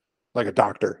a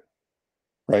doctor,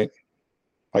 right?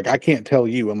 Like I can't tell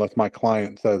you unless my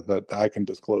client says that I can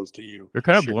disclose to you. you're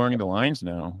kind of Sure, blurring the lines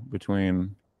now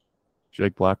between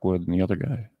Jake Blackwood and the other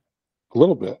guy. a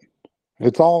little bit.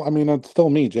 It's all. I mean, it's still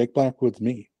me. Jake Blackwood's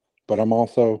me, but I'm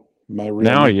also my real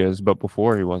Now name. he is, but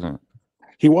before he wasn't.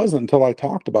 He wasn't until I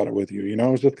talked about it with you. You know,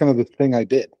 it was just kind of the thing I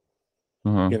did.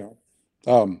 Uh-huh. You know,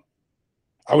 um,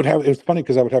 I would have. It was funny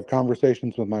because I would have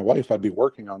conversations with my wife. I'd be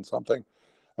working on something.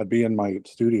 I'd be in my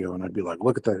studio and I'd be like,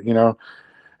 "Look at that," you know,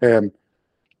 and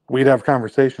we'd have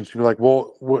conversations. She'd be like,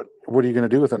 "Well, what are you going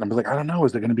to do with it?" And I'd be like, "I don't know.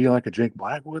 Is it going to be like a Jake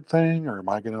Blackwood thing, or am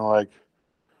I going to like,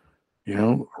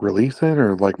 release it,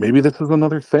 or like maybe this is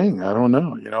another thing? I don't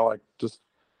know. Like just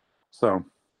so."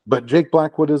 But Jake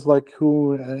Blackwood is like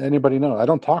who anybody knows. I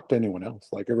don't talk to anyone else.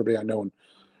 Like everybody I know in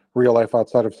real life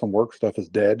outside of some work stuff is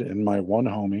dead. And my one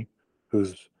homie,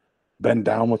 who's been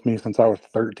down with me since I was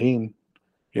 13,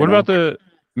 you What about know, the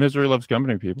Misery Loves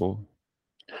Company people?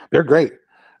 they're great.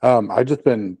 I just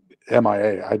been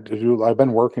MIA. I've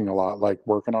been working a lot, like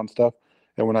working on stuff.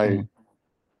 And when Uh-huh.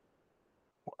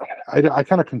 I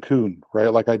kind of cocoon,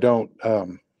 right? Like I don't,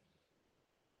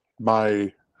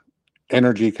 my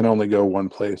energy can only go one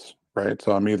place, right?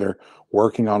 So I'm either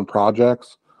working on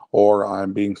projects or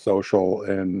I'm being social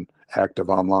and active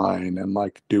online and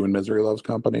like doing Misery Loves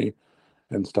Company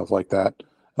and stuff like that.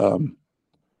 Um,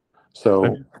 I,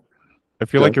 so I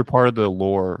feel like good. you're part of the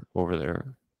lore over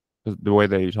there, the way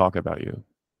they talk about you.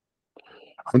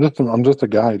 I'm just a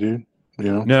guy, dude. You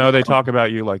know, No, they talk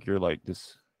about you like you're like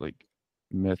this like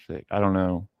mythic. I don't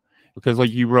know. Because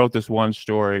like you wrote this one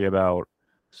story about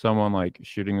someone like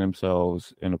shooting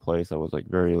themselves in a place that was like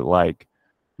very like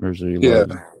Misery yeah,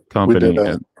 Loves we did Company,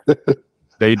 that. and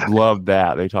they love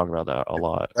that. They talk about that a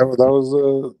lot.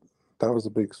 That was a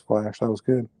big splash. That was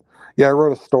good. Yeah, I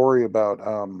wrote a story about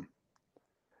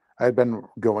I had been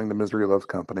going to Misery Loves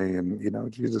Company, and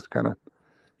you just kind of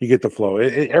you get the flow.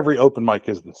 Every open mic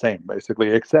is the same basically,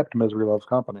 except Misery Loves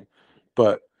Company.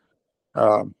 But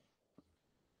um,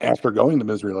 after going to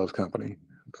Misery Loves Company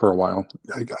for a while,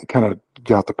 I kind of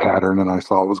got the pattern, and I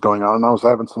saw what was going on, and I was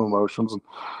having some emotions and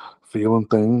feeling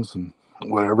things and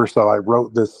whatever. So I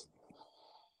wrote this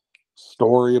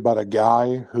story about a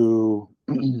guy who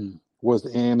was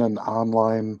in an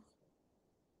online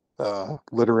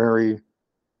literary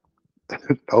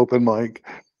open mic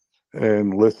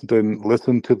and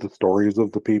listened to the stories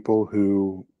of the people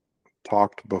who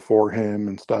talked before him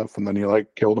and stuff, and then he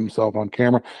like killed himself on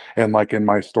camera. And like in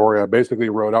my story I basically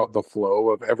wrote out the flow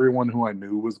of everyone who I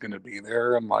knew was going to be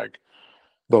there, and like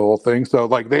the whole thing. So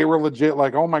like they were legit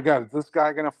like, oh my god, is this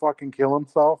guy gonna fucking kill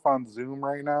himself on Zoom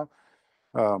right now?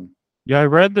 um Yeah, I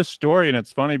read the story and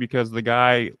it's funny because the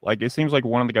guy, like, it seems like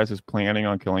one of the guys is planning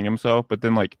on killing himself, but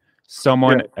then like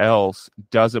someone yeah, else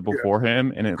does it yeah, before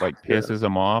him and it like yeah, pisses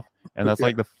him off. And that's yeah.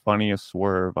 like the funniest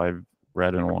swerve I've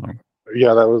read in a while.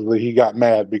 Yeah, that was he got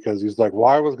mad because he's like, well,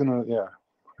 I was gonna, yeah,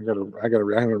 I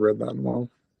haven't read that in a while.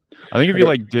 I think if I you got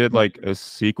like did like a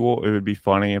sequel, it would be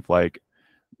funny if like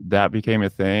that became a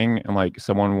thing and like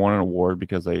someone won an award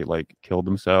because they like killed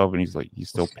themselves and he's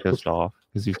still pissed off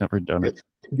because he's never done it.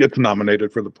 gets, gets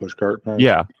nominated for the pushcart prize.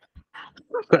 Yeah.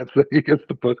 That's it. He gets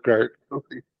the pushcart.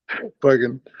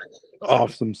 Fucking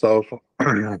offs himself.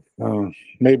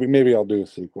 Maybe I'll do a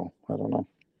sequel. I don't know.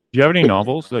 Do you have any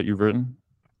novels that you've written?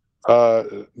 Uh,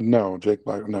 no, Jake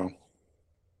Black. No,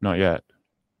 Not yet.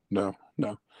 no.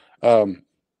 Um,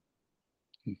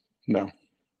 no.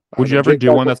 I Would you don't. ever Jake do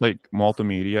Black. one that's like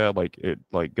multimedia, like it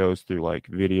like goes through like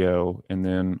video and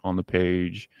then on the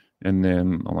page and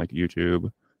then on like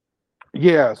YouTube?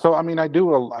 Yeah. So I mean, I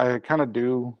kind of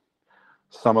do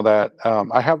some of that.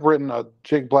 I have written.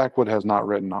 Jake Blackwood has not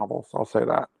written novels. I'll say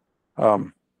that.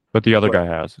 Um, But the other but guy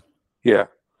has. yeah.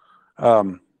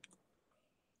 But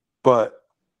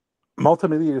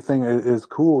multimedia thing is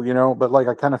cool, you know, but like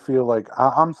I kind of feel like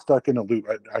I'm stuck in a loop.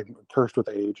 I'm cursed with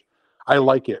age. I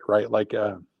like it, right? Like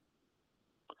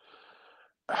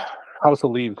House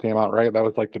of Leaves came out, right? That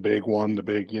was like the big one, the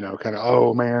big, you know, kind of,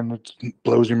 oh man, it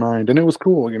blows your mind. And it was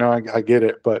cool, you know, I get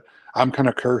it, but I'm kind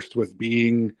of cursed with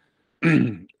being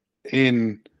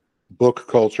in book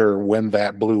culture when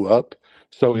that blew up.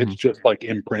 So it's just like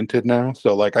imprinted now.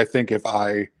 So like I think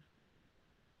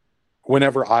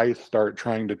whenever I start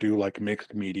trying to do like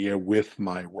mixed media with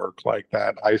my work like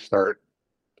that, I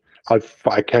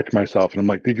catch myself and I'm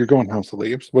like, dude, you're going House of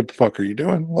Leaves. What the fuck are you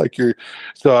doing? Like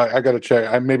so I got to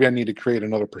check. Maybe I need to create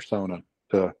another persona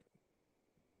to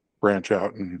branch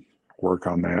out and work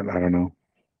on that. I don't know.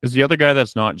 Is the other guy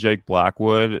that's not Jake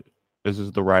Blackwood,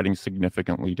 is the writing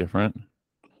significantly different?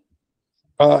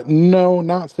 No,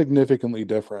 not significantly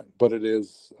different, but it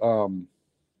is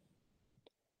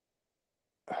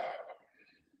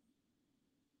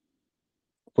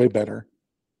way better.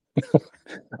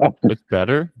 It's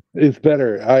better? It's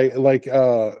better. I like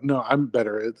no, I'm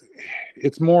better.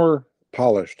 It's more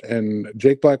polished. And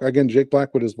Jake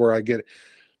Blackwood is where I get,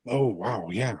 oh wow,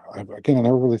 yeah. Again, I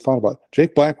never really thought about it.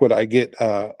 Jake Blackwood. I get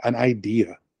an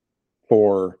idea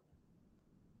for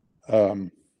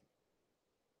um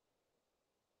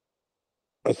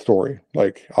a story.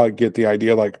 Like I get the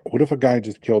idea, like, what if a guy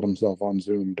just killed himself on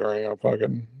Zoom during a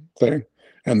fucking thing?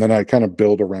 And then I kind of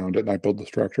build around it and I build the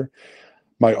structure.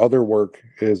 My other work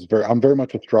is I'm very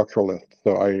much a structuralist.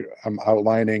 So I'm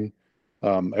outlining,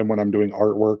 and when I'm doing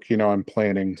artwork, you know, I'm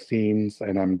planning scenes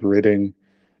and I'm gridding,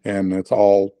 and it's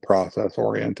all process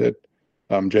oriented.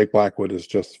 Jake Blackwood is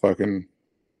just fucking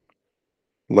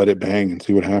let it bang and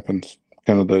see what happens.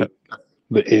 Kind of the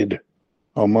id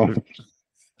almost.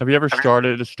 Have you ever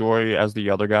started a story as the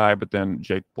other guy, but then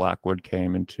Jake Blackwood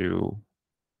came into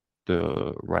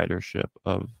the writership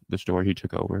of the story, he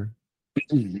took over?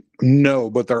 No,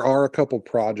 but there are a couple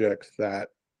projects that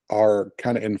are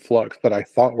kind of in flux that I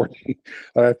thought were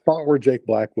that I thought were Jake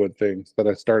Blackwood things that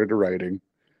I started writing.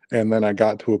 And then I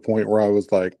got to a point where I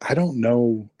was like, I don't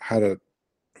know how to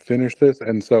finish this.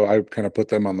 And so I kind of put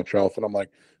them on the shelf and I'm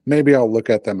like, maybe I'll look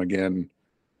at them again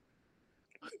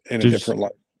in a Does different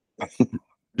light.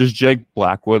 does Jake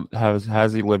Blackwood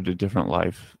has he lived a different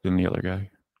life than the other guy?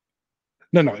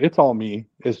 No, it's all me.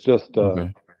 It's just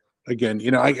Okay. again,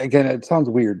 you know, again, it sounds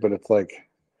weird, but it's like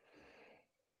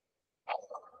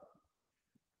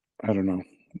I don't know.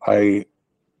 I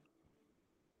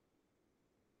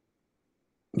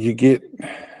you get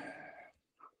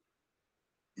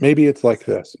maybe it's like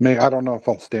this. I don't know if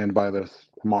I'll stand by this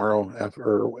tomorrow after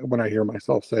or when I hear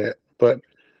myself say it, but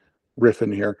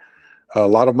riffing here. A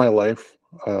lot of my life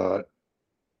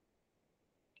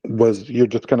was you're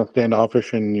just kind of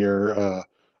standoffish and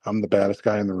I'm the baddest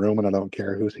guy in the room and I don't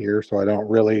care who's here, so I don't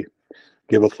really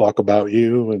give a fuck about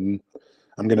you and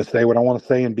I'm going to say what I want to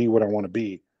say and be what I want to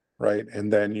be, right?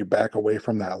 And then you back away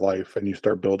from that life and you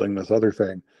start building this other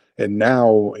thing. And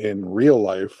now in real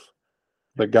life,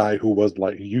 the guy who was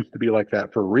like used to be like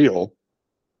that for real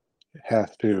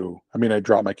has to. I mean, I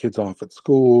drop my kids off at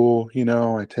school, you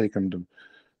know, I take them to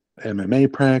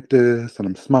MMA practice and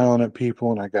I'm smiling at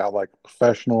people and I got like a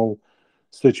professional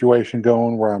situation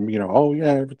going where I'm, you know, oh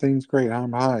yeah, everything's great.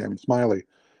 I'm high, I'm smiley.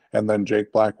 And then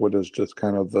Jake Blackwood is just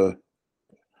kind of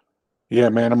yeah,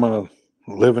 man, I'm gonna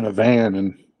live in a van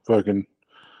and fucking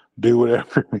do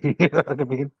whatever. You know what I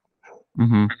mean?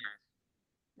 Mm-hmm.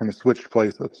 And switch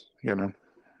places, you know.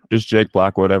 Does Jake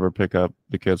Blackwood ever pick up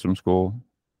the kids from school?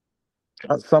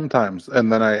 Sometimes,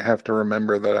 and then I have to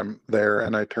remember that I'm there,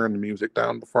 and I turn the music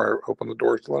down before I open the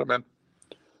doors to let them in.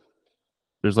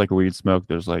 There's like weed smoke.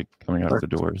 There's like coming out of the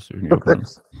doors when you open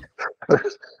them.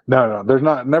 No, there's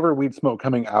never weed smoke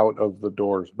coming out of the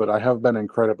doors, but I have been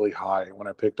incredibly high when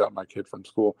I picked up my kid from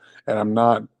school, and I'm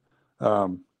not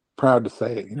proud to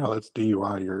say it. You know, that's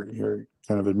DUI. You're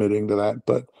kind of admitting to that,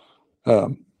 but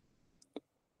um,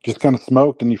 just kind of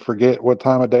smoked, and you forget what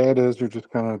time of day it is. You're just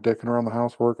kind of dicking around the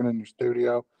house, working in your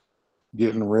studio,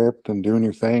 getting ripped and doing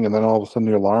your thing, and then all of a sudden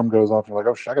the alarm goes off. And you're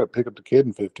like, oh shit, I got to pick up the kid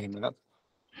in 15 minutes.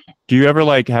 Do you ever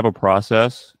like have a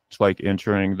process to like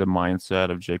entering the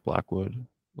mindset of Jake Blackwood,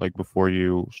 like before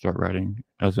you start writing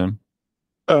as him?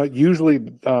 Usually,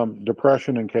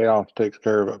 depression and chaos takes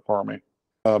care of it for me.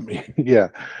 Yeah,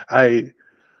 I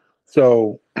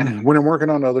so when I'm working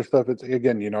on other stuff, it's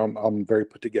again, you know, I'm very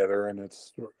put together and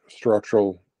it's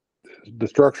structural. The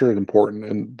structure is important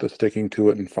and the sticking to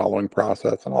it and following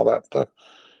process and all that stuff.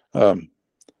 Um,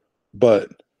 but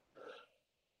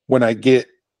when I get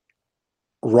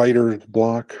writer's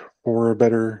block, for a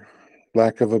better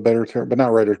lack of a better term, but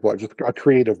not writer's block, just a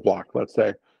creative block, let's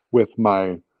say, with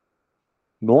my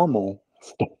normal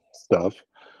stuff.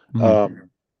 Mhm.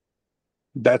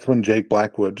 That's when Jake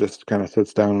Blackwood just kind of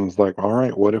sits down and is like, all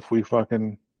right, what if we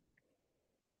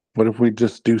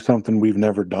just do something we've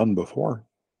never done before?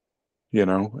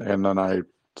 And then I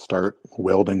start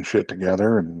welding shit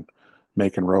together and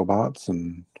making robots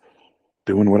and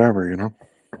doing whatever.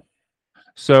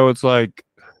 So it's like,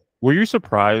 were you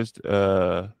surprised?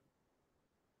 Were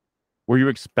you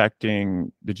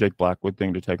expecting the Jake Blackwood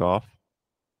thing to take off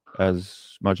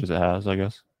as much as it has, I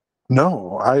guess?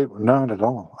 No, not at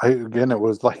all. Again, it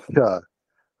was like, I,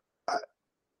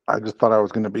 I just thought I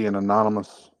was going to be an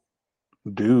anonymous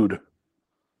dude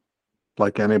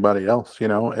like anybody else,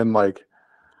 and like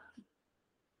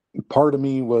part of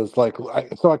me was like,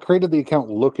 so I created the account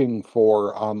looking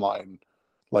for online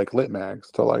like lit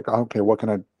mags to like, okay, what can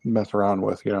I mess around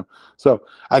with? So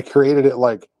I created it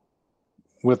like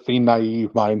with the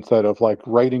naive mindset of like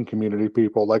writing community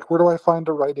people, like where do I find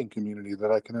a writing community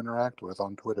that I can interact with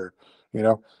on Twitter?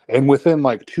 And within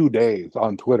like 2 days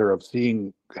on Twitter of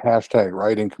seeing hashtag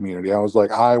writing community, I was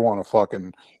like, I want to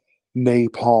fucking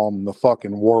napalm the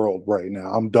fucking world right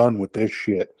now. I'm done with this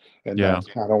shit. And Yeah. that's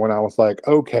kind of when I was like,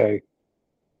 okay,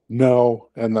 no.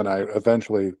 And then I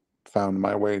eventually found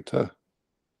my way to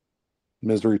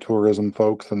misery tourism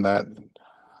folks and that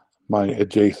my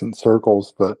adjacent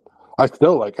circles. But I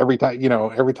still like every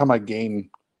time I gain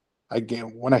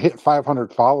when I hit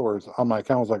 500 followers on my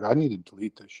account, I was like, I need to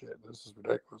delete this shit. This is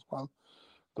ridiculous. What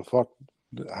the fuck?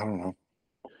 I don't know.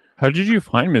 How did you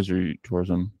find misery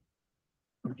tourism?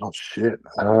 Oh shit.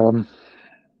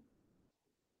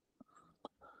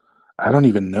 I don't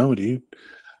even know, dude.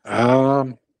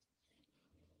 Um,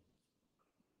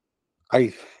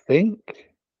 I think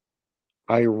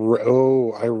I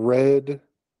read.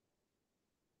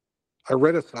 I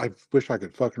wish I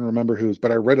could fucking remember whose,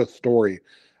 but I read a story.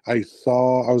 I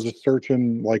was just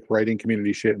searching like writing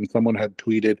community shit, and someone had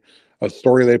tweeted a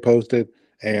story they posted.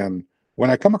 And when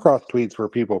I come across tweets where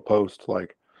people post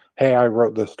like, "Hey, I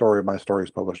wrote this story, my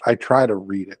story's published," I try to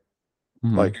read it.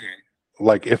 Mhm. Like,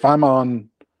 like if I'm on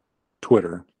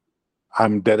Twitter,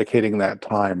 I'm dedicating that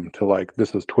time to like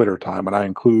this is Twitter time, and I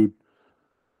include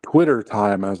Twitter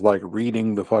time as like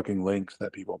reading the fucking links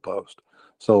that people post.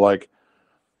 So like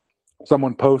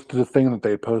someone posted a thing that they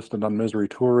had posted on misery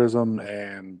tourism,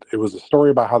 and it was a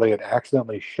story about how they had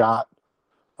accidentally shot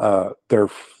their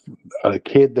a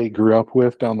kid they grew up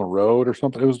with down the road or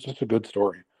something. It was just a good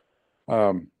story.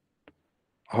 um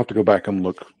I'll have to go back and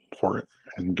look for it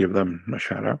and give them a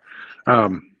shout out,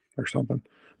 or something,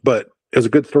 but it was a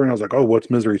good story, and I was like, oh, what's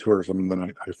misery tourism? And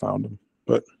then I found them.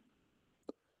 But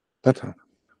that's how.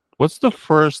 What's the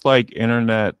first like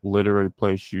internet literary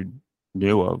place you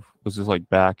knew of? Was this like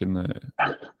back in the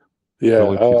Yeah,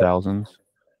 early 2000s?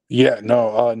 yeah,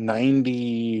 no,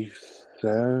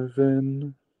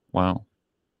 97, Wow.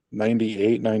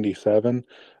 98, 97.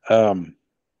 um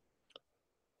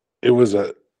it was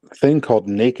a thing called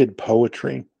naked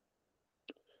poetry,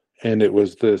 and it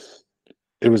was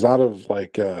out of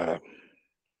like it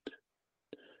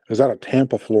was out of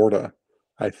Tampa, Florida,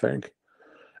 I think.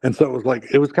 And so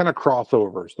it was kind of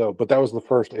crossover. So, but that was the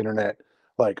first internet,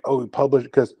 like, oh, we published,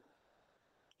 because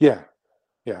yeah,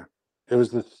 yeah, it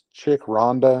was this chick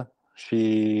Rhonda.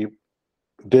 She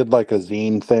did like a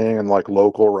zine thing and like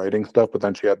local writing stuff, but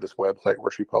then she had this website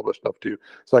where she published stuff too.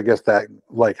 So I guess that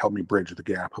like helped me bridge the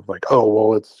gap of like, oh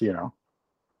well, it's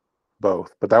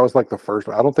both. But that was like the first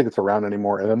one. I don't think it's around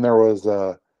anymore. And then there was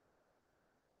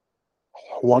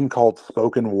one called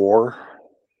Spoken War,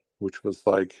 which was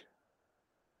like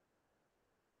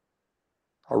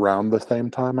around the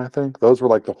same time, I think. Those were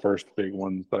like the first big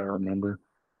ones that I remember.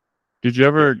 Did you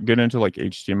ever get into like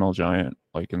HTML Giant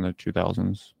like in the 2000s,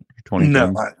 No,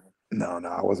 2010s? no,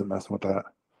 I wasn't messing with that.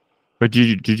 But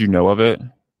did you know of it?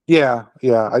 Yeah,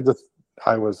 yeah.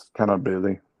 I was kind of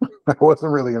busy. I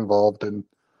wasn't really involved in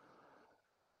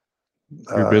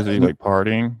You're busy any. like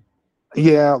partying?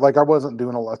 Yeah, like I wasn't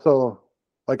doing a lot. So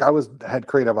like had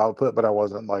creative output, but I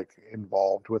wasn't like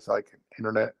involved with like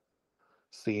internet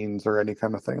scenes or any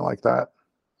kind of thing like that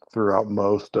throughout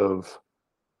most of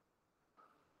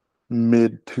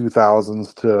mid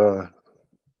 2000s to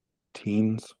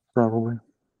teens, probably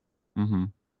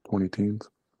Mhm. 20 teens.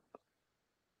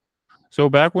 So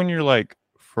back when you're like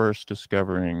first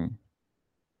discovering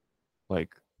like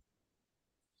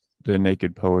the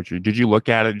naked poetry, did you look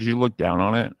at it? Did you look down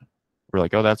on it? Or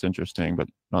like, oh, that's interesting, but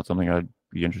not something I'd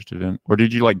be interested in? Or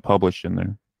did you like publish in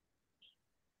there?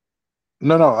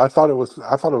 No, I thought it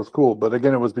was cool, but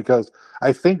again, it was because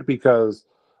I think because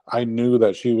I knew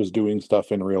that she was doing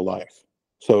stuff in real life.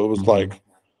 So it was Mm-hmm. like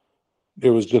it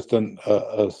was just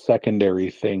a secondary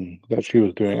thing that she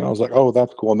was doing. And I was like, oh,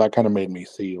 that's cool. And that kind of made me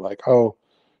see like, oh,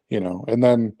 and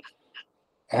then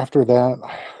after that,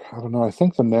 I don't know. I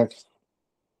think the next,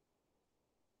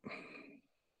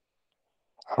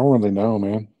 I don't really know,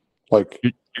 man. Like,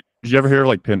 Did you ever hear of,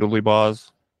 like, Pendley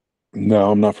Boz?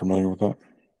 no, I'm not familiar with that.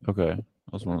 Okay,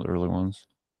 that was one of the early ones.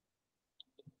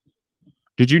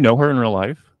 Did you know her in real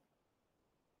life?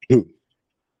 Who?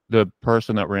 The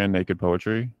person that ran Naked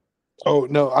Poetry? Oh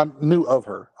no, I knew of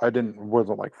her. I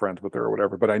wasn't like friends with her or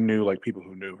whatever, but I knew like people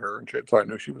who knew her and shit, so I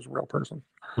knew she was a real person.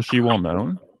 Was she well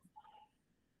known?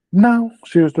 No,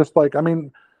 she was just like, I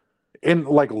mean, in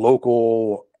like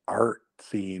local art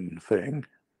scene thing,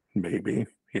 maybe,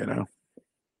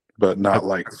 but Uh, not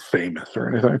like famous or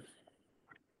anything.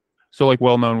 So, like,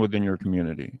 well known within your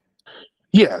community.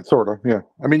 Yeah, sort of. Yeah.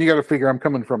 I mean, you got to figure I'm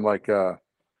coming from like I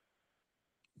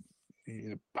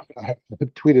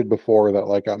tweeted before that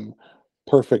like I'm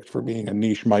perfect for being a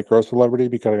niche micro celebrity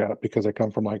because I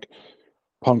come from like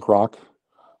punk rock.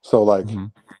 So like Hmm.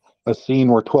 a scene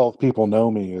where 12 people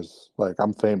know me is like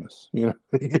I'm famous, you know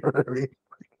what I mean?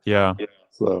 Yeah. Yeah.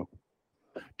 So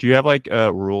Do you have like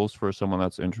rules for someone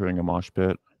that's entering a mosh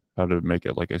pit? How to make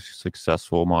it like a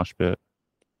successful mosh pit?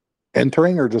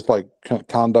 entering or just like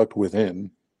conduct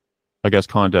within I guess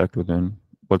contact within.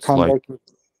 What's like? conduct. Yeah.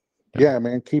 Yeah,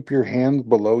 man, keep your hands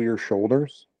below your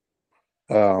shoulders.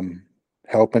 Um,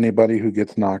 help anybody who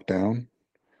gets knocked down,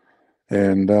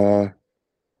 and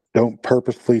don't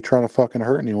purposefully try to fucking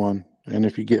hurt anyone. And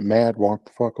if you get mad, walk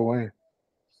the fuck away.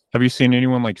 Have you seen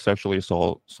anyone like sexually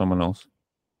assault someone else?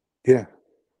 Yeah.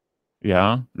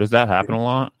 Yeah. Does that happen a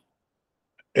lot?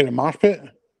 In a mosh pit?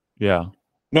 Yeah.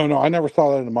 No, I never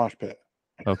saw that in a mosh pit.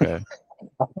 Okay.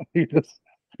 He just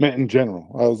meant in general.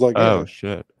 I was like, Oh yeah,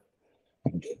 shit.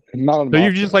 not in a So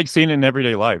you've mosh just pit. like seen it in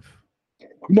everyday life.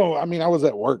 No, I mean I was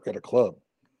at work at a club.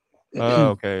 Oh, Yeah,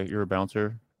 okay. You're a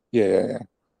bouncer. yeah.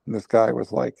 And this guy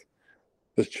was like,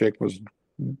 this chick was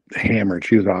hammered.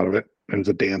 She was out of it. It was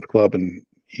a dance club in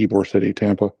Ybor City,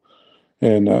 Tampa,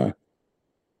 and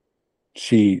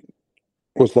she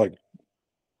was like,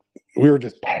 we were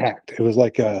just packed. It was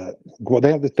like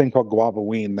they have this thing called guava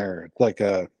ween there. It's like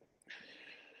a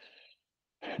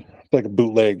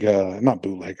bootleg, not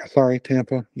bootleg. Sorry,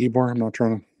 Tampa, Ybor. I'm not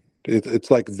trying to. It's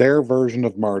like their version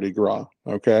of Mardi Gras.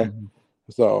 Okay, Hmm.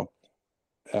 so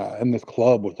and this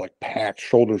club was like packed,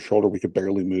 shoulder to shoulder. We could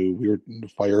barely move. We were in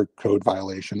fire code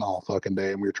violation all fucking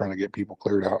day, and we were trying to get people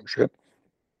cleared out and shit.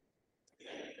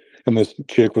 And this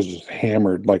chick was just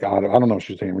hammered, like out of. I don't know if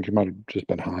she was hammered. She might have just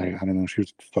been high. I don't know. She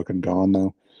was fucking gone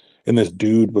though. And this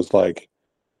dude was like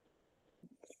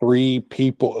three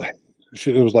people.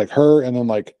 It was like her, and then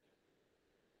like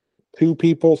two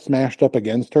people smashed up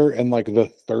against her, and like the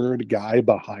third guy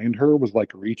behind her was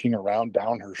like reaching around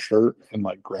down her shirt and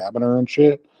like grabbing her and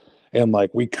shit. And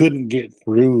like we couldn't get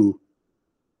through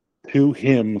to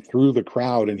him through the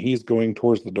crowd, and he's going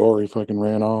towards the door. He fucking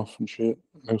ran off and shit.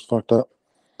 It was fucked up.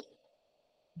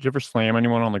 Did you ever slam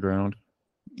anyone on the ground?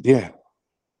 Yeah.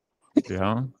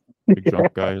 Yeah. Big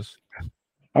drunk guys.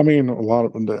 I mean,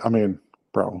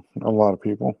 bro, a lot of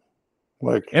people.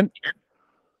 Like, And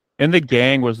in the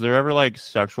gang, was there ever like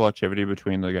sexual activity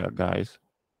between the guys?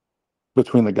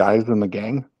 between the guys in the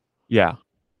gang? Yeah.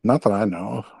 Not that I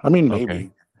know of. I mean, Okay.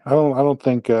 maybe. I don't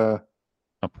think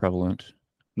Not prevalent.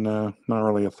 no, not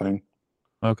really a thing.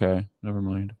 Okay. Never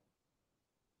mind.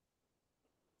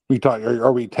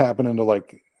 Are we tapping into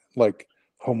like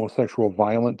homosexual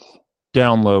violence,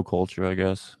 Down low culture, I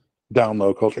guess. down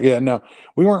low culture? Yeah, no.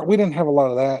 We didn't have a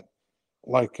lot of that.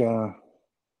 Like no.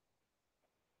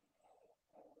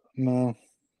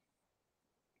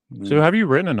 So No. have you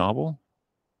written a novel?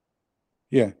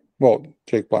 Yeah. Well,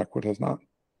 Jake Blackwood has not.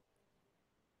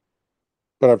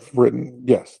 But I've written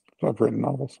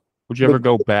novels. Would you ever But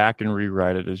go back and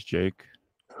rewrite it as Jake?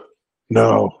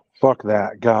 no, fuck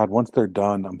that. God, once they're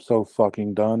done, I'm so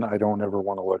fucking done. I don't ever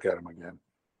want to look at them again.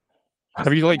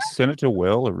 Have you like sent it to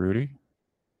Will or Rudy?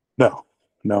 No,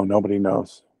 no, nobody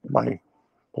knows my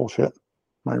bullshit,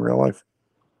 my real life.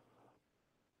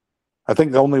 I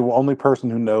think the only person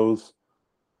who knows,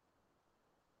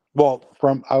 well,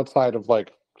 from outside of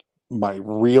like my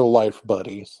real life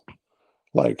buddies,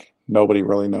 like nobody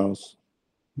really knows.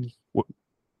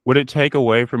 Would it take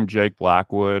away from Jake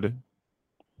Blackwood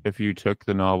if you took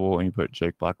the novel and you put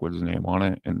Jake Blackwood's name on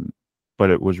it, and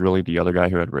but it was really the other guy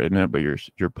who had written it, but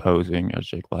you're posing as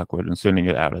Jake Blackwood and sending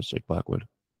it out as Jake Blackwood?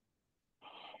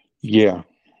 Yeah,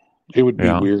 it would be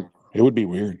Yeah, weird. It would be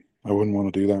weird. I wouldn't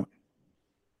want to do that.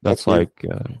 That's that's weird.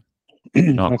 like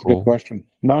not That's a good cool. question.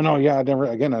 No, yeah, I never.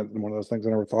 Again, one of those things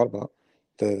I never thought about.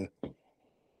 The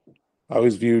I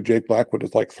always view Jake Blackwood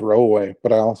as like throwaway,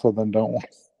 but I also then don't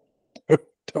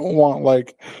want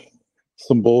like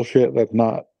some bullshit that's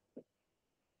not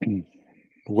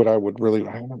what I would really.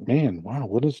 Man, wow,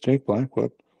 what is Jake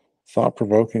Blackwood? Thought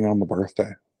provoking on the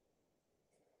birthday.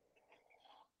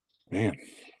 Man,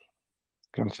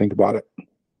 gotta think about it.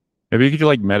 Maybe you could do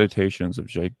like meditations of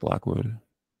Jake Blackwood.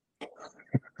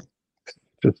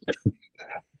 Just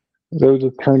It would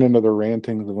just turn into the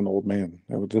rantings of an old man.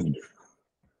 It would just.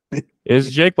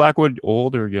 Is Jake Blackwood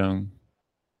old or young?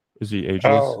 Is he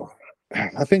ageless? Oh,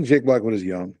 I think Jake Blackwood is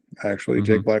young. Actually,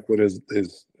 Jake Blackwood is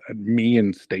me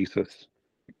in stasis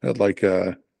at like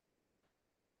I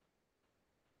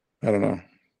don't know,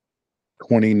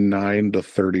 29 to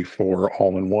 34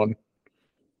 all in one.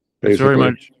 It's very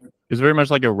Basically, much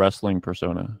like a wrestling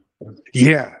persona.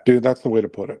 yeah, dude, that's the way to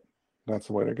put it. That's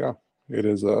the way to go. It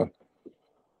is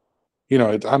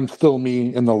I'm still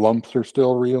me, and the lumps are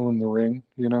still real in the ring,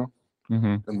 and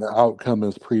the outcome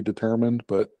is predetermined,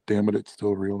 but damn it, it's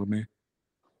still real to me.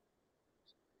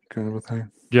 Kind of a thing.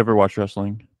 Did you ever watch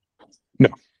wrestling? No,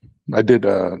 I did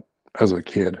as a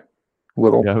kid,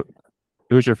 little. Yeah.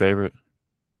 Who was your favorite?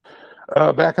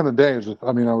 Back in the day, I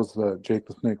was Jake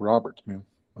the Snake Roberts, man.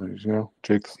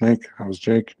 Jake the Snake. I was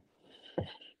Jake.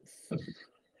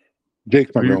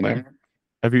 Jake's my real name.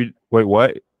 Wait,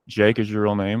 what? Jake is your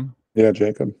real name? Yeah,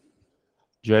 Jacob.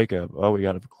 Jacob. Oh, we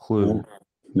got a clue.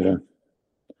 Yeah.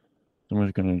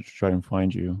 Someone's gonna try and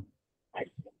find you.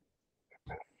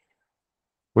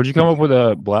 Where'd you come up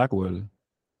with Blackwood?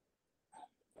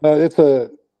 It's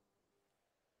a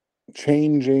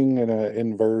changing and an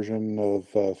inversion of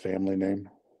a family name.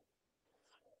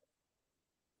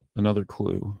 Another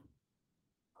clue.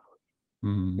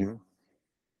 Yeah.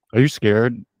 Are you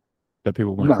scared that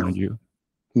people might find you?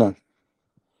 No.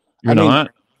 You're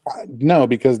not? No,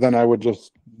 because then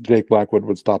Jake Blackwood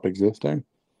would stop existing.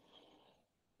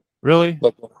 Really?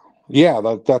 Yeah,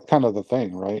 that's kind of the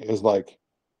thing, right? Is like,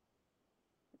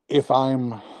 if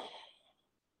I'm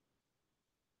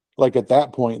like at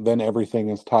that point, then everything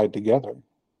is tied together.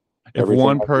 If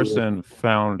one person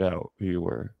found out who you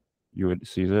were, you would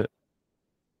seize it?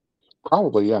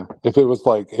 Probably, yeah. If it was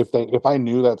like, if I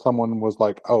knew that someone was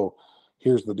like, oh,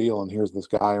 here's the deal, and here's this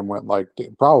guy, and went like,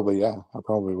 probably, yeah, I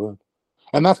probably would.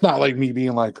 And that's not like me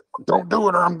being like, don't do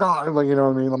it or I'm gone. Like, you know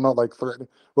what I mean? I'm not like threatening.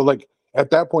 But like at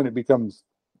that point, it becomes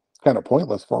kind of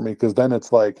pointless for me, because then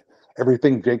it's like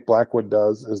everything Jake Blackwood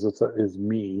does is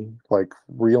me, like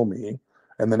real me,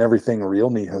 and then everything real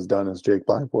me has done is Jake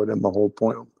Blackwood, and the whole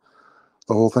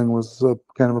thing was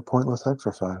kind of a pointless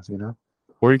exercise,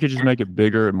 Or you could just make it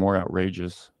bigger and more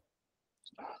outrageous.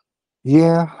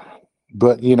 Yeah,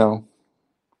 but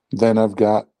then I've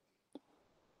got.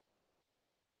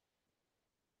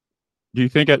 Do you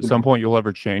think at some point you'll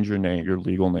ever change your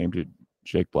legal name to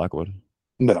Jake Blackwood?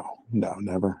 No,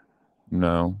 never.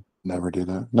 No. Never do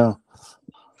that. No.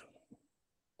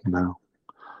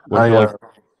 What if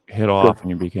you hit off and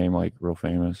you became like real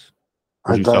famous?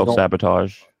 Would you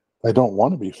self-sabotage? I don't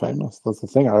want to be famous. That's the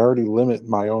thing. I already limit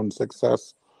my own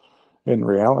success in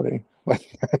reality.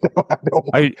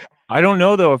 Like I don't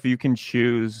know though if you can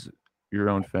choose your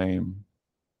own fame.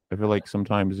 I feel like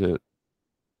sometimes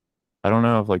I don't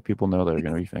know if like people know they're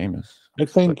going to be famous. I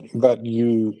think that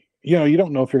you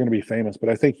don't know if you're going to be famous, but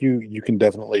I think you can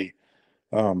definitely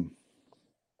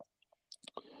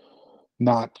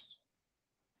not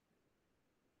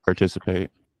participate.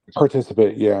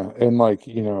 Yeah, and like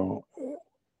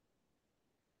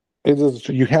it is.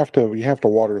 You have to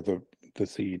water the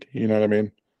seed. You know what I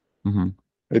mean?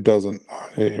 It doesn't.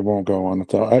 It won't go on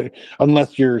its own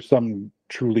unless you're some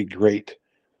truly great.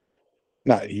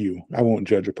 Not you. I won't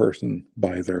judge a person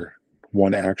by their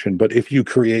one action, but if you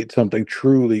create something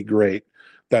truly great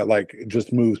that like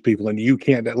just moves people, and you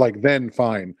can't, like, then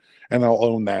fine, and I'll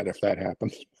own that if that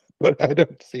happens. But I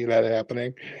don't see that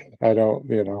happening. I don't.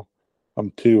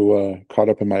 I'm too caught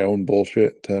up in my own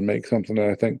bullshit to make something that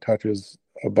I think touches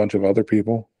a bunch of other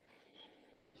people.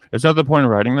 Is that the point of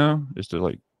writing though? Is to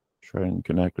like try and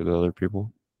connect with other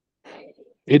people?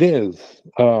 It is.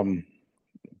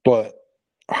 But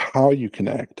how you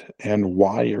connect and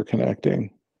why you're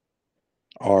connecting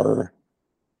are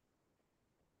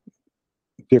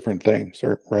different things,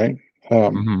 right?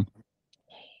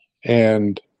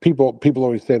 And people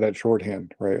always say that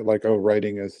shorthand, right? Like, oh,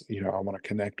 writing is, I want to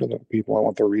connect with people. I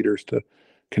want the readers to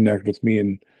connect with me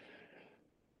and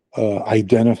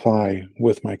identify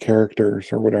with my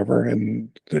characters or whatever. And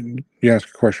then you ask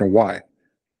a question, why?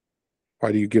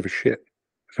 Why do you give a shit?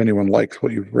 If anyone likes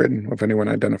what you've written, if anyone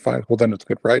identifies, well, then it's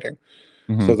good writing.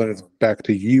 So then it's back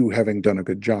to you having done a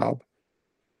good job,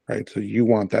 right? So you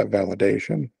want that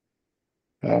validation.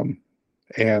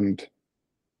 And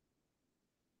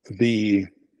the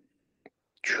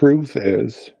truth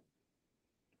is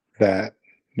that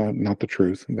not the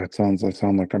truth. I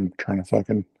sound like I'm trying to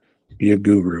fucking be a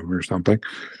guru or something.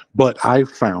 But I've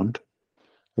found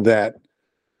that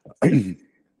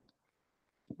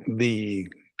the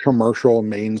commercial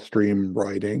mainstream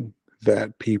writing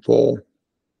that people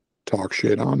talk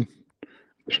shit on,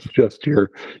 just your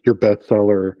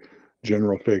bestseller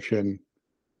general fiction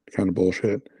kind of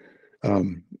bullshit,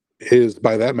 um, is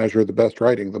by that measure the best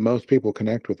writing. The most people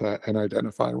connect with that and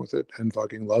identify with it and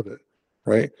fucking love it,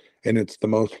 right? And it's the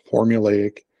most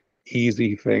formulaic,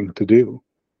 easy thing to do,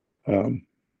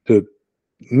 to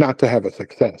not to have a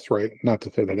success, right? Not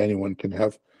to say that anyone can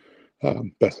have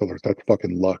bestsellers. That's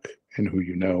fucking luck and who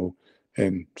you know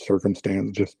and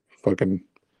circumstance, just fucking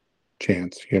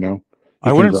chance, you know? You I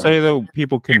can wouldn't write. say though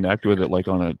people connect with it like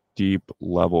on a deep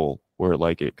level where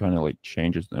like it kind of like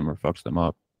changes them or fucks them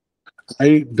up.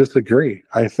 I disagree.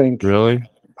 I think Really?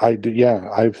 I do. Yeah,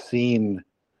 I've seen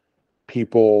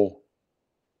people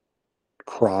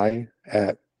cry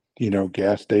at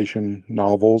gas station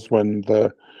novels when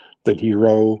the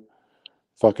hero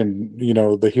fucking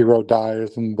the hero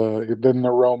dies and then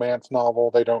the romance novel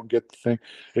they don't get the thing.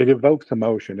 It evokes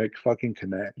emotion. It fucking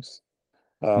connects.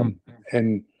 Hmm.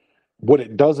 And what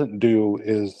it doesn't do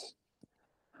is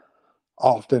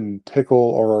often tickle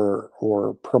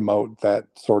or promote that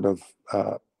sort of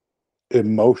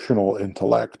emotional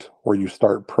intellect where you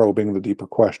start probing the deeper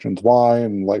questions why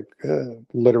and like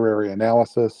literary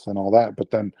analysis and all that.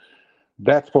 But then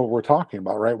that's what we're talking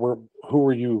about, right? Who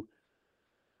are you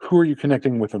who are you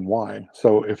connecting with and why?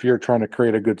 So if you're trying to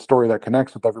create a good story that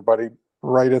connects with everybody,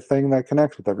 write a thing that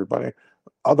connects with everybody.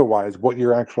 Otherwise, what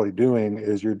you're actually doing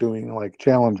is you're doing like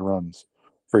challenge runs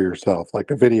for yourself, like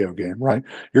a video game, right?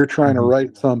 You're trying to Mhm.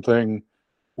 write something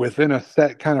within a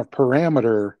set kind of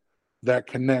parameter that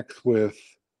connects with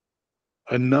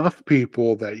enough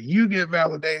people that you get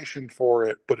validation for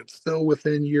it, but it's still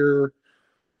within your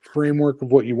framework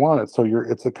of what you wanted. So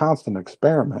it's a constant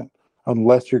experiment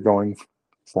unless you're going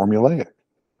formulaic.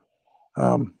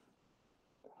 Um,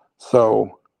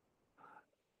 so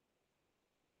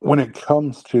when it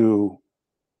comes to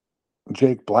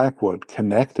Jake Blackwood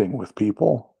connecting with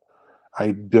people,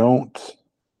 I don't.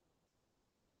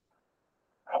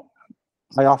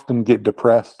 I often get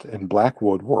depressed in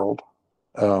Blackwood world,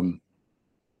 um,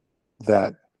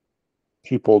 that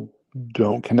people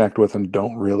don't connect with and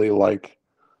don't really like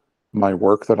my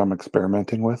work that I'm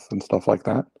experimenting with and stuff like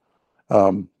that.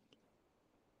 Um,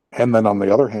 and then on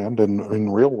the other hand, in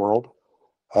real world,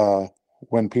 uh,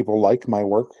 when people like my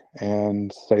work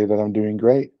and say that I'm doing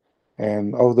great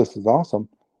and oh, this is awesome,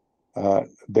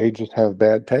 they just have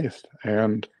bad taste,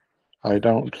 and I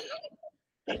don't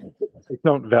I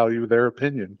don't value their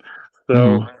opinion. So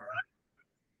Mhm.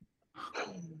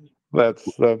 that's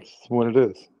what it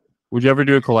is. Would you ever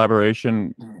do a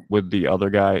collaboration with the other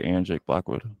guy and Jake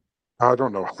Blackwood? I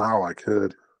don't know how I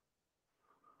could.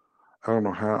 I don't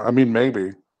know how. I mean,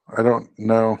 maybe. I don't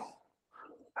know.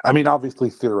 I mean, obviously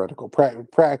theoretical.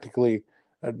 Practically,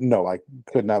 no, I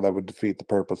could not. That would defeat the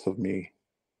purpose of me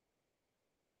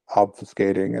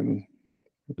obfuscating and.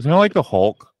 It's kind of like the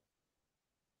Hulk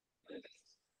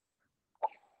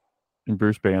and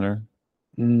Bruce Banner.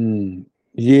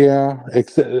 Yeah,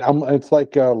 it's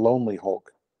like a lonely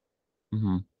Hulk.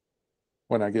 Hmm.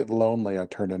 When I get lonely, I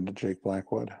turn into Jake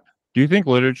Blackwood. Do you think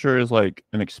literature is like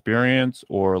an experience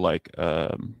or like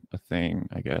a thing,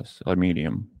 I guess, a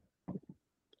medium?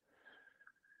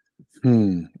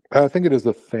 Hmm. I think it is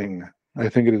a thing. I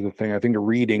think it is a thing. I think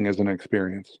reading is an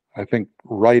experience. I think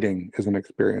writing is an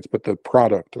experience, but the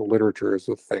product, the literature, is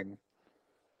a thing.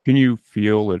 Can you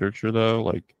feel literature though?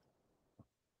 Like,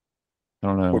 I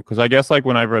don't know. What- Because I guess like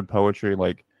when I've read poetry,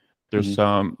 like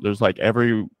mhm. there's like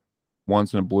every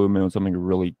once in a blue moon, something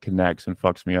really connects and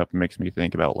fucks me up and makes me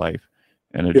think about life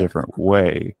in a Yeah. different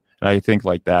way. And I think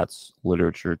like that's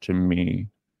literature to me.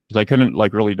 Because I couldn't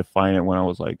like really define it when I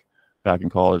was like back in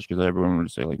college because everyone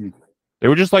would say like Mm. they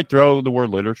would just like throw the word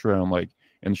literature around like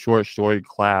in short story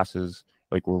classes,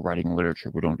 like we're writing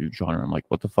literature, we don't do genre. I'm like,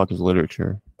 what the fuck is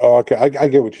literature? Oh, okay. I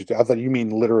get what you said. I thought you mean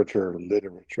literature,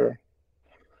 literature.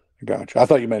 Gotcha. I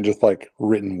thought you meant just like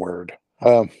written word.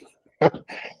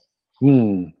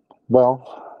 Hmm. Well,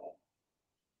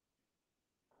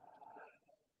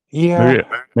 yeah,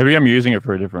 Maybe I'm using it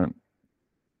for a different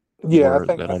yeah. word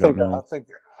that I don't I know. think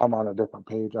I'm on a different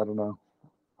page. I don't know.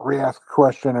 Re-ask a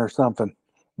question or something.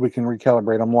 We can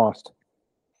recalibrate. I'm lost.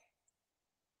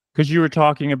 Because you were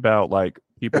talking about like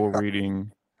people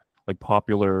reading like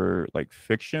popular like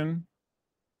fiction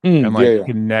and Yeah, like yeah.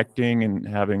 connecting and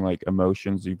having like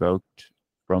emotions evoked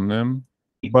from them.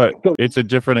 But So it's a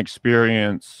different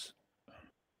experience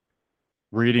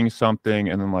reading something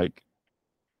and then like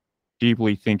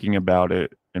deeply thinking about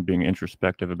it and being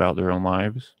introspective about their own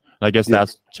lives. And I guess yeah,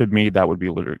 that's, to me, that would be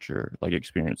literature, like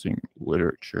experiencing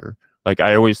literature. Like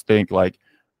I always think like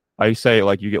I say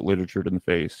like you get literature in the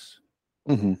face.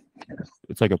 hmm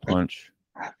It's like a punch.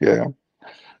 yeah,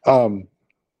 um,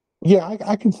 yeah.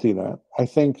 I can see that. I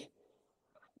think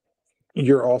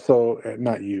you're also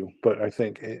not you, but I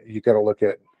think you got to look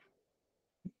at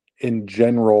in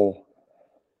general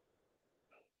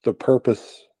the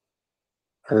purpose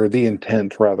or the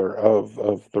intent rather of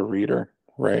the reader,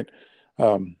 right?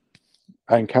 Um,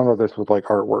 I encounter this with like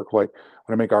artwork. Like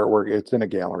when I make artwork, it's in a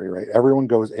gallery, right? Everyone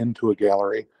goes into a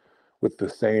gallery with the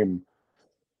same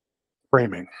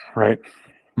framing, right?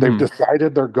 They've Mm-hmm.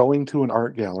 decided they're going to an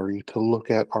art gallery to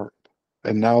look at art,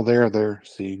 and now they're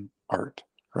seeing art,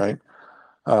 right?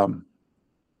 Um,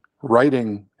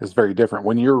 Writing is very different.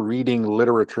 When you're reading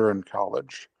literature in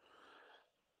college,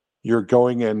 you're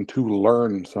going in to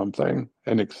learn something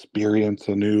and experience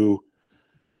a new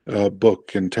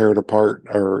book and tear it apart,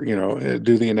 or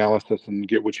do the analysis and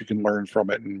get what you can learn from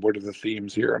it and what are the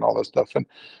themes here and all this stuff. And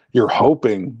you're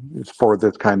hoping for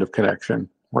this kind of connection,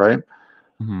 right?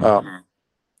 Mm-hmm.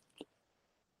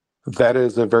 That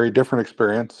is a very different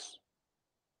experience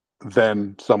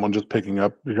than someone just picking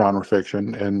up genre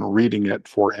fiction and reading it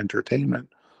for entertainment.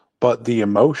 But the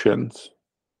emotions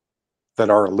that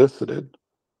are elicited,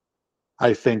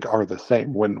 I think, are the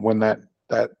same.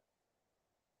 That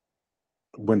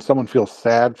when someone feels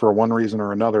sad for one reason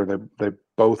or another, they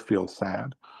both feel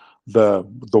sad. The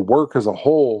work as a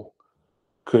whole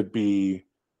could be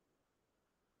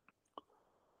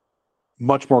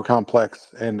much more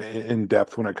complex and in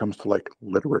depth when it comes to like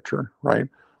literature, right?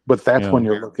 But that's Yeah. when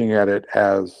you're looking at it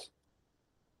as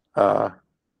uh,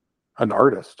 an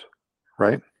artist,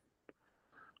 right?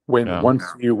 When Yeah.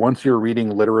 once you're reading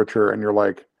literature and you're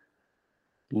like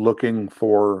looking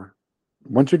for,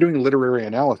 once you're doing literary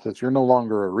analysis, you're no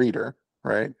longer a reader,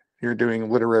 right? You're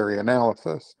doing literary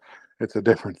analysis. It's a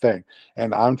different thing.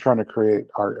 And I'm trying to create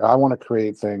art. I want to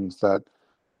create things that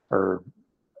are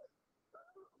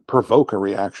provoke a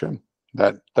reaction,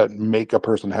 that make a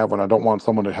person have one. I don't want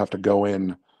someone to have to go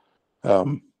in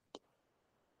um,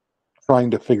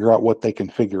 trying to figure out what they can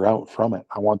figure out from it.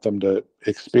 I want them to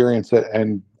experience it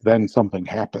and then something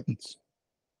happens.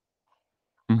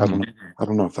 I Mm-hmm. don't know. I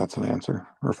don't know if that's an answer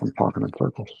or if I'm talking in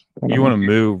circles. I don't You want know. to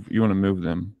move. You want to move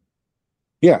them.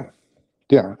 Yeah,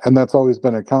 yeah, and that's always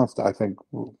been a constant, I think,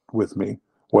 with me,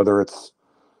 whether it's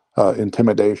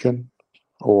intimidation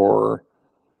or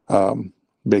um,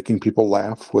 making people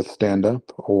laugh with stand up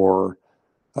or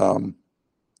um,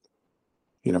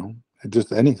 you know,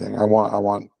 just anything. I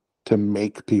want to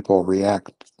make people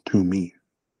react to me.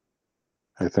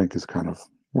 I think is kind of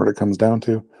what it comes down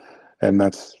to, and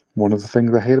that's one of the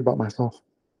things I hate about myself.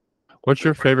 What's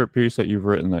your favorite piece that you've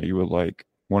written that you would like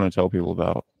want to tell people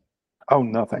about? Oh,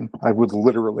 nothing. I would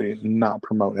literally not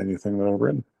promote anything that I've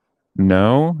written.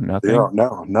 No, Zero. nothing.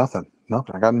 No, nothing.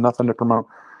 Nothing. I got nothing to promote.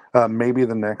 Maybe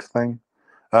the next thing.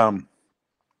 Um,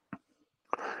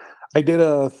 I did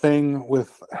a thing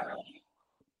with,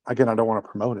 again, I don't want to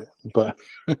promote it, but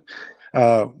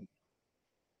uh,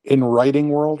 in writing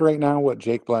world right now, what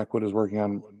Jake Blackwood is working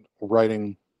on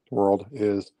writing world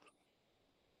is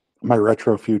my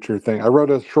retro future thing. I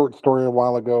wrote a short story a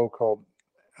while ago called,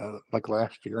 like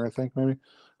last year, I think maybe,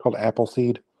 called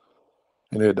Appleseed,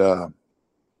 and it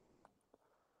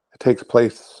takes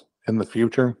place in the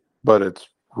future, but it's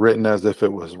written as if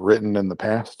it was written in the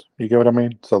past. You get what I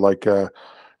mean? So like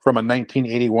from a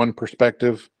 1981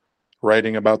 perspective,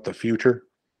 writing about the future,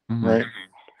 Mm-hmm. right?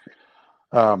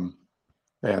 Um,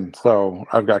 and so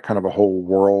I've got kind of a whole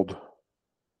world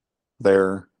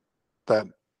there that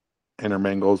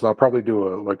intermingles. I'll probably do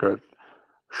a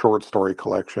short story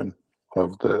collection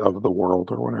of the world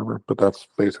or whatever. But that's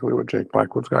basically what Jake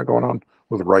Blackwood's got going on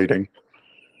with writing.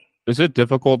 Is it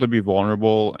difficult to be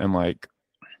vulnerable and like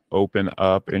open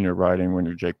up in your writing when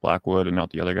you're Jake Blackwood and not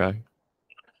the other guy?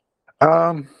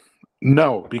 Um,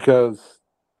 no, because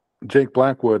Jake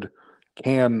Blackwood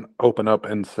can open up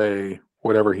and say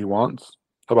whatever he wants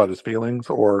about his feelings,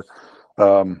 or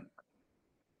um,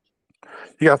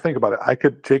 you got to think about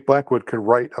it. Jake Blackwood could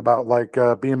write about like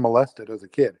being molested as a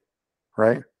kid,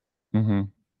 right? Mm-hmm.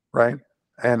 Right.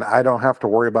 And I don't have to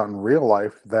worry about in real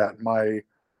life that my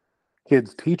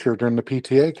kid's teacher during the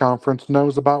PTA conference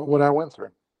knows about what I went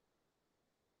through.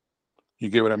 You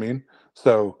get what I mean?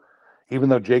 So even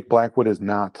though Jake Blackwood is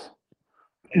not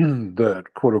the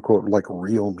quote unquote like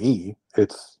real me,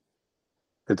 it's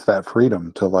that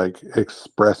freedom to like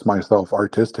express myself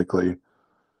artistically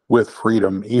with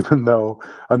freedom, even though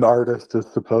an artist is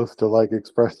supposed to like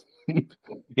express,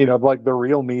 like the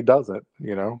real me doesn't,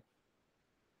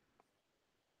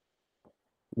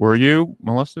 Were you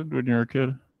molested when you were a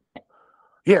kid?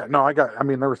 Yeah, no, I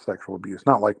mean, there was sexual abuse,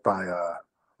 not like by,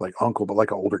 like uncle, but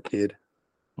like an older kid.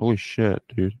 Holy shit,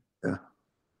 dude. Yeah,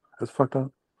 it's fucked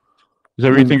up. Is that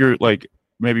I where you mean, think your like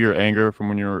maybe your anger from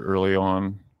when you were early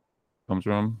on comes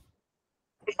from?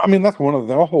 that's one of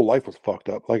the whole life was fucked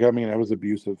up. Like, I mean, I was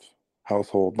abusive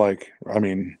household. Like, I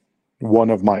mean, one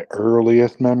of my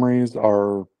earliest memories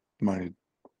are my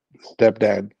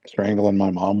stepdad strangling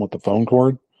my mom with the phone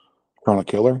cord, trying to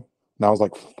kill her. And I was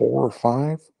like 4 or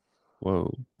 5.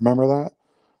 Whoa. Remember that?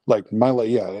 Like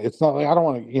yeah, it's not like I don't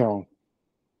want to,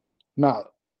 not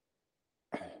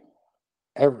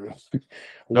ever.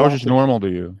 That was just Lots of normal to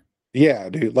you. Yeah,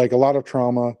 dude. Like a lot of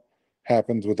trauma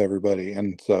happens with everybody,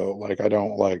 and so like I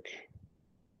don't like.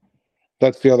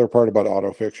 That's the other part about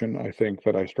autofiction. I think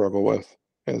that I struggle with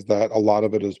is that a lot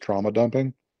of it is trauma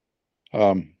dumping,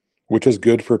 um, which is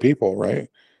good for people, right?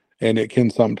 And it can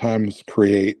sometimes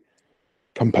create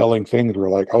compelling things where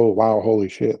like, oh wow, holy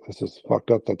shit, this is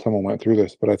fucked up that someone went through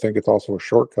this. But I think it's also a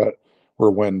shortcut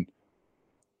where when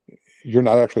you're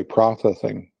not actually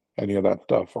processing any of that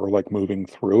stuff or like moving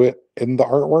through it in the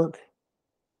artwork.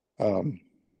 Um,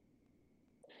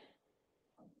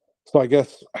 so I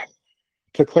guess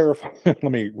to clarify, let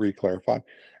me re-clarify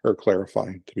or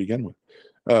clarify to begin with.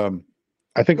 Um,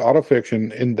 I think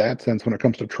autofiction, in that sense, when it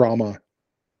comes to trauma,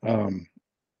 um,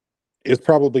 is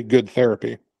probably good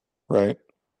therapy, right?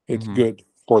 It's Mm-hmm. good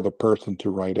for the person to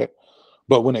write it.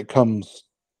 But when it comes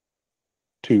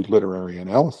to literary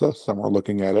analysis and we're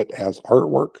looking at it as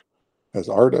artwork, as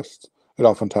artists, it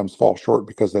oftentimes falls short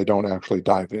because they don't actually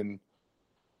dive in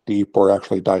deep or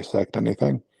actually dissect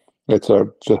anything. It's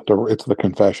the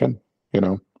confession, you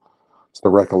know. It's the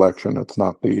recollection. It's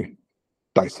not the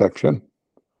dissection.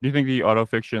 Do you think the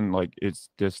autofiction like it's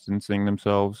distancing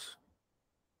themselves?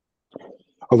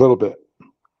 A little bit.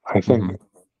 I think. Mm-hmm.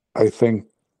 I think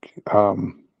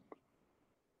um,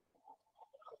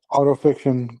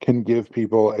 autofiction can give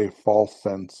people a false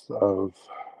sense of,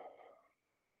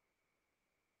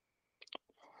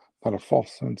 not a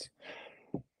false sense.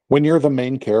 When you're the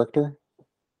main character,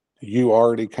 you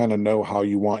already kind of know how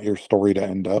you want your story to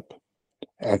end up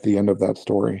at the end of that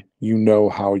story. You know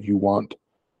how you want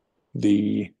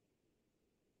the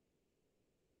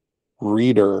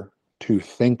reader to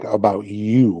think about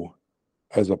you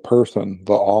as a person,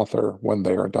 the author, when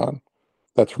they are done.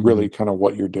 That's Mm-hmm. really kind of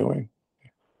what you're doing,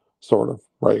 sort of,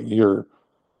 right? You're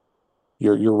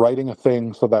writing a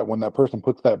thing so that when that person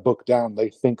puts that book down, they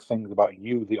think things about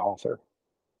you, the author.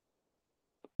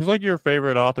 Who's like your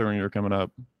favorite author when you're coming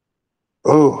up?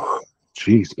 Oh,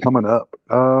 geez, coming up.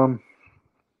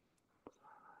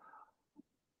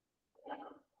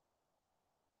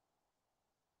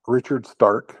 Richard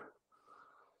Stark.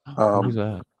 Who's Um,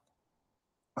 that?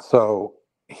 so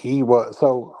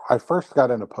so I first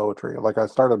got into poetry. Like I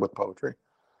started with poetry.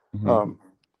 Mm-hmm. Um,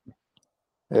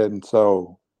 and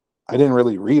so I didn't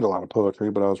really read a lot of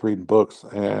poetry, but I was reading books.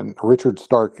 And Richard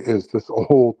Stark is this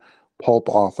old pulp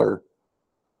author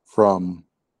from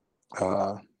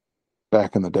uh,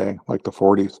 back in the day, like the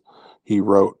 40s. He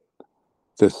wrote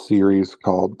this series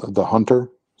called the Hunter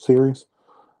series.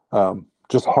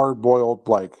 Just hard boiled,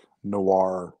 like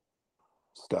noir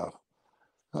stuff.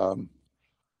 Um,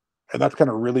 and that's kind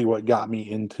of really what got me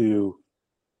into,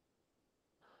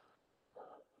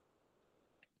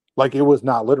 like, it was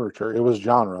not literature, it was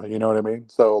genre, you know what I mean?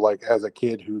 So, like, as a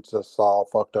kid who just saw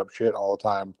fucked up shit all the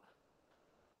time,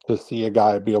 to see a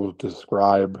guy be able to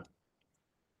describe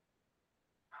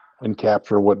and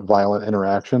capture what violent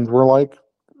interactions were like,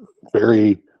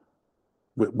 very,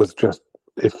 was just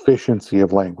efficiency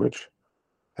of language.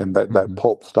 And that Mm-hmm.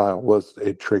 pulp style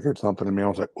it triggered something in me. I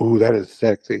was like, ooh, that is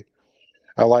sexy.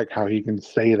 I like how he can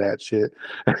say that shit.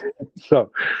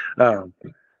 So um,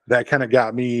 that kind of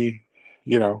got me,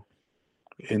 you know,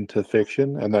 into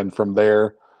fiction. And then from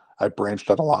there, I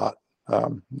branched out a lot.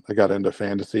 I got into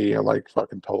fantasy. I like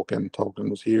fucking Tolkien. Tolkien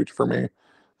was huge for me.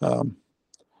 Um,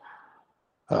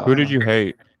 Who did uh, you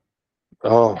hate?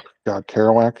 oh, God,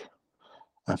 Kerouac.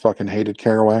 I fucking hated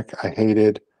Kerouac. I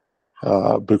hated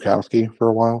Bukowski for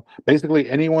a while. Basically,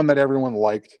 anyone that everyone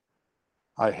liked,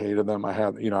 I hated them. I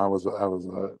had, I was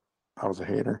a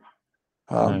hater.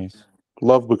 Um, Nice.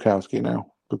 love Bukowski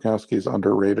now. Bukowski's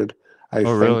underrated. I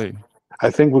Oh, think really? I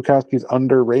think Bukowski's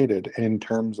underrated in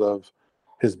terms of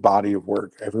his body of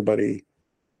work. Everybody,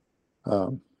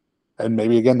 um, and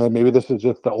maybe again, maybe this is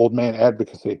just the old man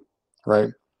advocacy,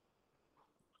 right?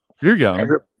 You're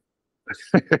young.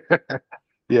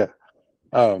 Yeah,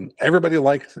 Everybody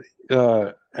likes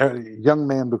young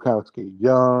man Bukowski,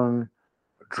 young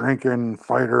drinking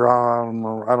fighter.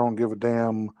 I don't give a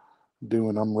damn.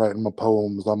 I'm writing my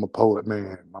poems. I'm a poet,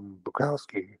 man. I'm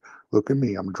Bukowski. Look at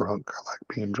me. I'm drunk. I like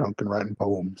being drunk and writing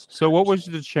poems. So what was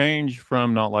the change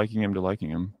from not liking him to liking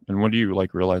him? And when do you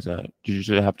like realize that? Did you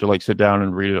just have to like sit down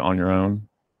and read it on your own?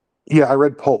 Yeah, I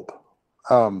read Pulp.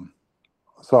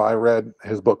 So I read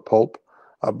his book Pulp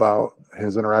about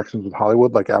his interactions with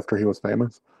Hollywood, like after he was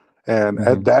famous, and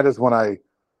Mm-hmm. that is when I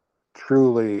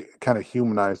truly kind of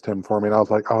humanized him for me. And I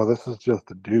was like, oh, this is just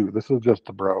a dude. This is just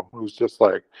a bro who's just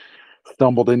like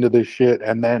stumbled into this shit.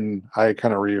 And then I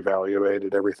kind of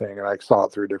reevaluated everything and I saw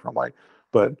it through a different light.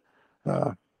 But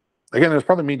uh, again, it's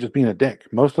probably me just being a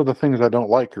dick. Most of the things I don't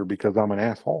like are because I'm an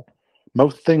asshole.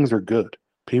 Most things are good.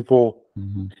 People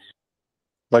Mm-hmm.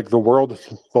 like the world is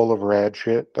full of rad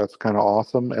shit. That's kind of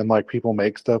awesome. And like people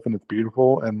make stuff and it's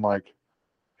beautiful and like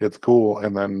it's cool.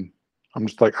 And then I'm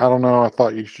just like, I don't know. I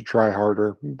thought you should try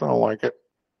harder. I don't like it.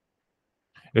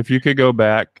 If you could go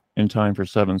back in time for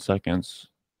 7 seconds,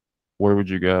 where would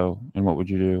you go and what would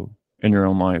you do in your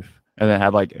own life? And it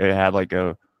had like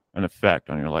a an effect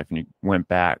on your life, and you went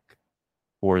back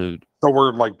for So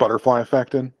we're like butterfly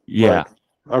affected. yeah,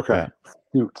 Like, okay. yeah.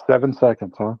 Shoot, 7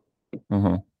 seconds, huh?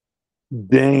 Uh-huh.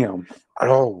 Damn.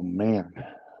 Oh man.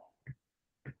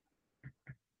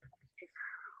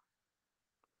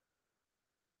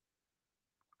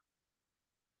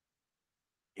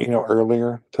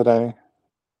 Earlier today,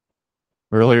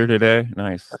 Earlier today,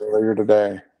 nice. earlier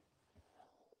today,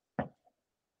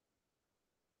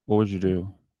 What would you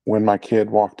do? when my kid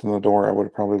walked in the door, I would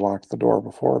have probably locked the door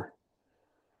beforehand.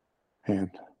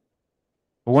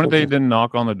 But when So they just didn't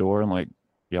knock on the door and like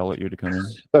yell at you to come in?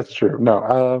 that's true. No,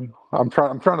 I'm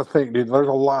trying to think, dude. There's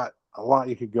a lot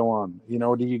you could go on.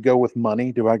 Do you go with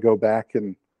money? Do I go back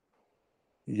and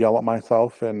yell at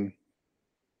myself in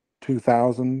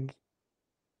 2000?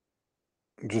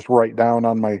 Just write down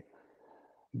on my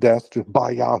desk, just buy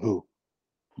Yahoo,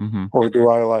 Mm-hmm. or do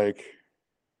I like?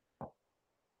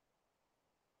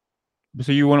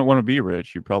 So you wouldn't want to be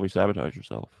rich. You'd probably sabotage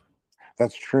yourself.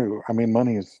 That's true. I mean,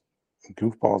 money is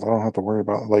goofballs. I don't have to worry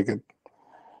about like it.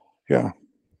 Yeah,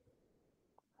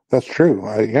 that's true.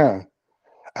 Yeah.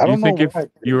 I Do you don't know think if why.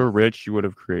 you were rich, you would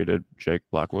have created Jake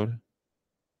Blackwood?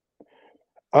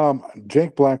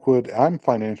 Jake Blackwood, I'm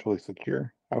financially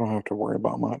secure. I don't have to worry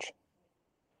about much.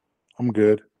 I'm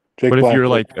good. But Jake if you're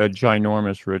Blackwood. like a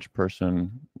ginormous rich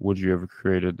person, would you have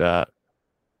created that?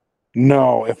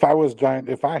 No, if I was giant,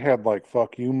 if I had like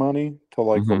fuck you money to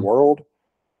like the Mm-hmm. world,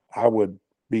 I would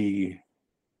be.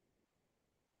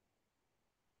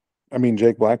 I mean,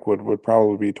 Jake Blackwood would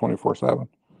probably be 24/7.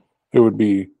 It would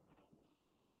be.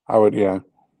 I would. Yeah.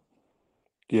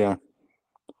 Yeah.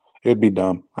 It'd be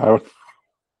dumb.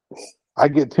 I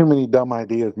get too many dumb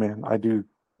ideas, man. I do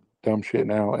dumb shit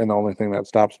now, and the only thing that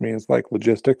stops me is like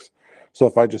logistics. So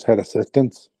if I just had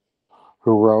assistants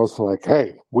who were always like,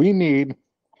 "Hey, we need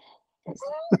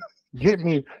get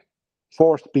me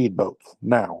 4 speedboats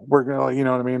now. We're gonna, you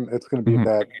know what I mean? It's gonna be Mm-hmm.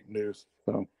 bad news."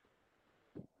 So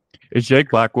Is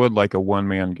Jake Blackwood like a one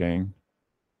man gang?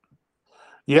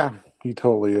 yeah, he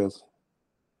totally is.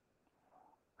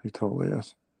 He totally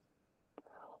is.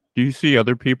 Do you see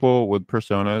other people with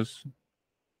personas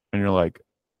and you're like,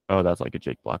 oh, that's like a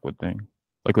Jake Blackwood thing?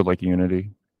 Like with like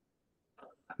Unity?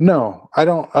 No, I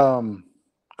don't.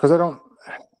 Because I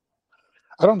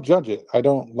don't judge it. I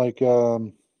don't like.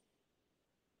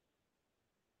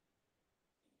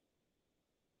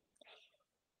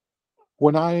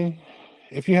 When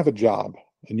if you have a job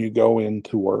and you go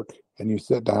into work and you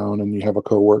sit down and you have a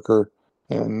coworker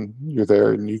and you're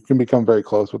there and you can become very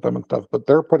close with them and stuff, but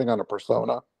they're putting on a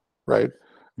persona, right?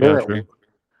 Yeah, They're at true. work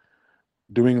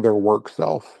doing their work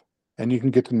self, and you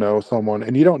can get to know someone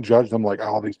and you don't judge them like,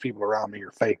 oh, these people around me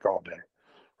are fake all day,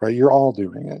 right? You're all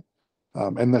doing it.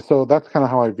 So that's kind of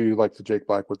how I view like the Jake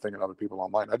Blackwood thing and other people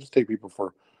online. I just take people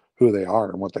for who they are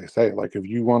and what they say. Like if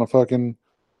you want to fucking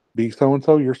be so and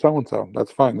so, you're so and so.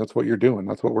 That's fine. That's what you're doing.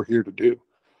 That's what we're here to do.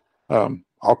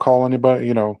 I'll call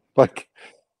anybody, like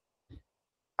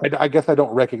I guess I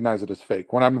don't recognize it as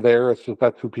fake. When I'm there, it's just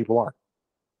that's who people are.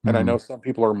 And I Mm-hmm. know some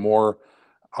people are more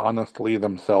honestly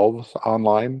themselves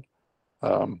online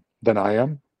than I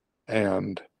am.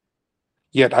 And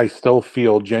yet I still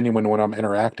feel genuine when I'm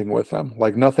interacting with them.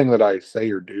 Like nothing that I say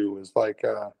or do is like,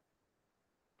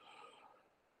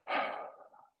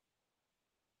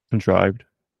 Contrived.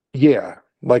 yeah,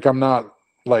 like I'm not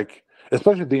like,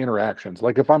 especially the interactions.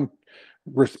 Like if I'm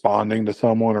responding to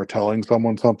someone or telling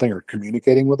someone something or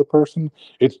communicating with a person,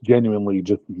 it's genuinely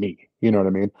just me. You know what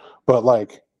I mean? But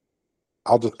like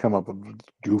I'll just come up with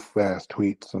goof ass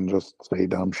tweets and just say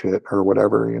dumb shit or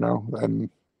whatever, and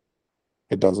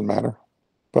it doesn't matter.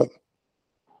 But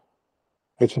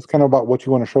it's just kind of about what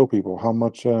you want to show people, how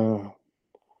much,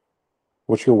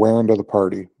 what you're wearing to the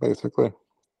party, basically.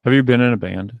 Have you been in a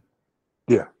band?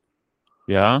 Yeah.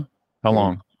 Yeah? How Yeah.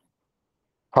 long?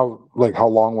 How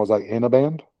long was I in a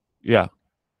band? Yeah.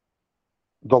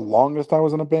 The longest I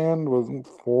was in a band was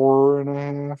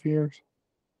 4.5 years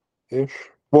ish.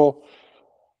 Well,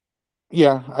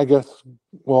 yeah, I guess.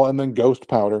 Well, and then Ghost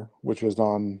Powder, which is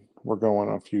we're going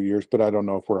on a few years, but I don't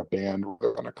know if we're a band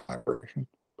or on a collaboration.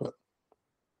 But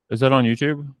Is that on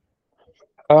YouTube?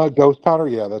 Ghost Powder,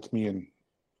 yeah, that's me and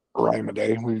Ryan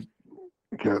Maday. We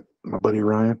got my buddy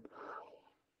Ryan.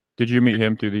 Did you meet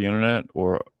him through the internet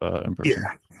or in person?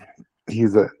 Yeah,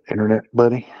 he's an internet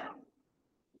buddy.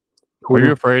 Are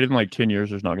you afraid in like 10 years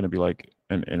there's not going to be like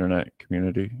an internet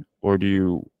community, or do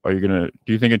you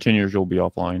think in 10 years you'll be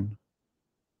offline?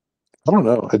 I don't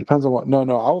know. It depends on what. No,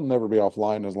 I'll never be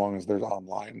offline as long as there's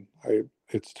online.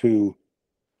 It's too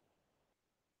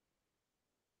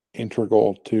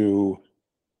integral to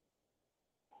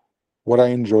what I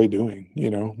enjoy doing.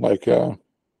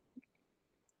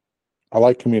 I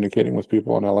like communicating with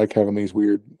people, and I like having these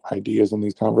weird ideas and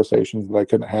these conversations that I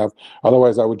couldn't have.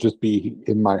 Otherwise, I would just be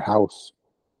in my house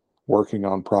working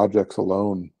on projects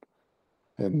alone,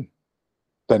 and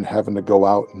then having to go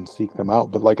out and seek them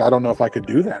out. But I don't know if I could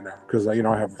do that now because I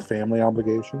have family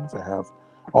obligations. I have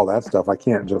all that stuff. I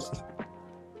can't just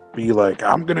be like,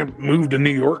 I'm gonna move to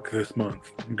New York this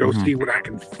month and go see what I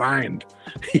can find.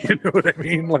 You know what I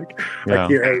mean? Yeah.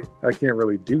 I can't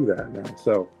really do that now.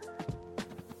 So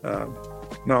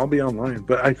no, I'll be online.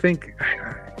 But I think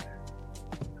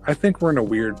we're in a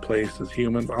weird place as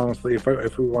humans, honestly. If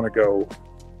we want to go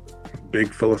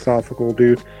big philosophical,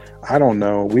 dude, I don't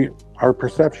know. Our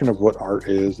perception of what art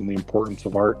is and the importance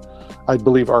of art. I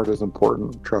believe art is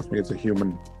important. Trust me, it's a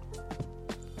human.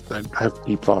 I have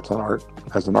deep thoughts on art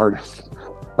as an artist.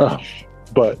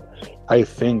 But I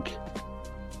think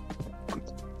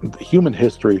human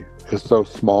history is so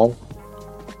small,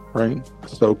 right?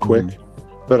 So quick,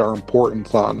 that our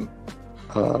importance on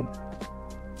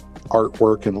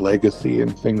artwork and legacy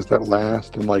and things that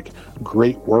last and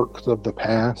great works of the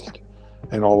past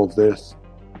and all of this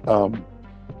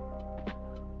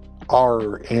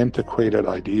are antiquated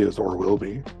ideas, or will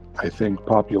be. I think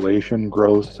population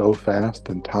grows so fast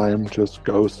and time just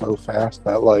goes so fast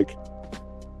that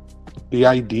the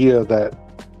idea that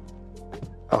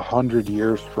 100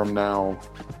 years from now,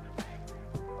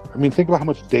 I mean, think about how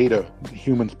much data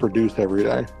humans produce every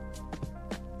day.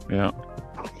 Yeah.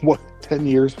 What, 10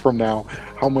 years from now,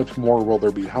 how much more will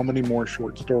there be? How many more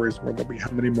short stories will there be?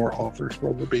 How many more authors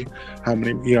will there be? How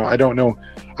many, I don't know.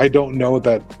 I don't know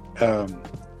that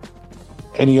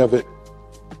any of it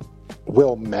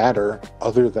will matter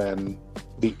other than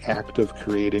the act of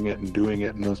creating it and doing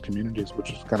it in those communities,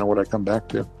 which is kind of what I come back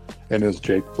to, and is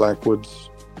Jake Blackwood's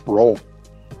role.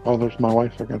 Oh, there's my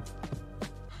wife again.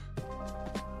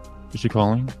 Is she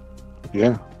calling?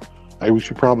 Yeah. We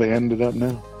should probably end it up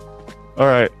now. All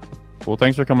right. Well,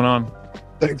 thanks for coming on.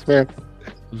 Thanks, man.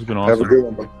 This has been awesome. Have a good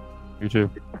one, bud. You too.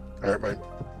 All right,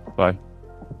 bye.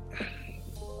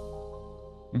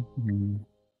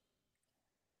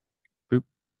 Boop.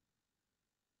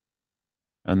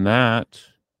 And that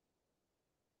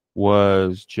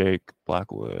was Jake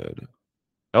Blackwood.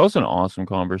 That was an awesome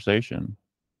conversation.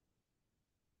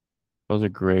 That was a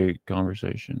great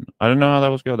conversation. I don't know how that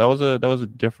was going. That was a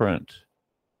different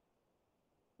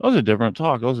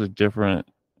talk. That was a different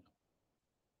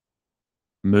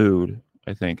mood,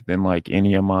 I think, than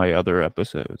any of my other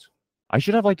episodes. I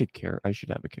should have a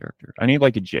character. I need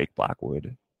a Jake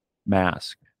Blackwood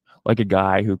mask. A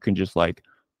guy who can just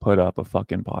put up a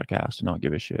fucking podcast and not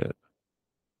give a shit.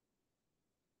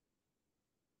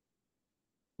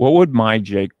 What would my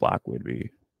Jake Blackwood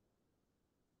be?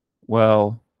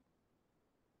 Well,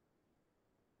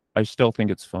 I still think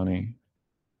it's funny.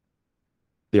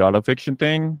 The autofiction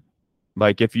thing,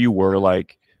 if you were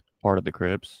part of the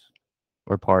Crips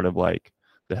or part of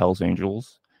the Hells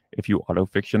Angels, if you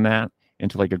autofiction that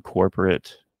into a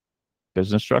corporate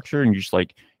business structure and you just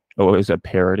is a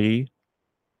parody,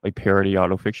 parody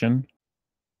autofiction.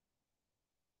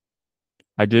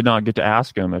 I did not get to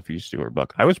ask him if he's Stuart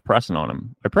Buck. I was pressing on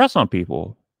him. I press on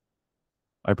people.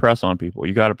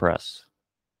 You got to press.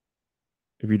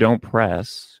 If you don't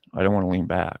press, I don't want to lean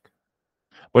back.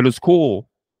 But it's cool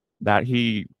that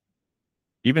he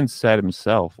even said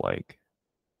himself,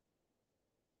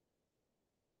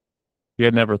 he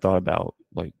had never thought about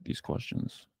these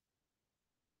questions.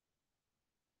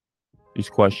 These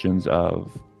questions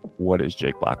of what is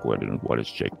Jake Blackwood and what is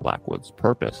Jake Blackwood's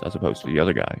purpose as opposed to the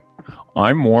other guy.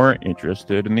 I'm more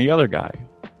interested in the other guy.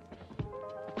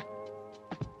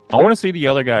 I want to see the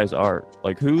other guy's art.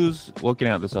 Like, who's looking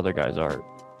at this other guy's art?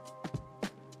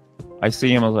 I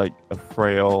see him as like a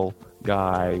frail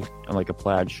guy in like a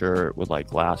plaid shirt with like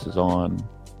glasses on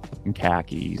and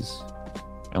khakis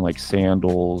and like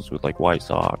sandals with like white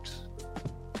socks,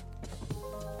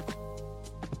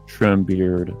 trim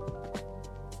beard.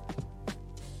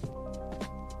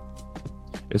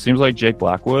 It seems like Jake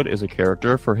Blackwood is a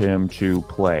character for him to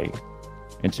play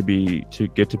and to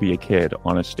get to be a kid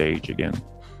on a stage again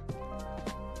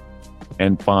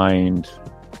and find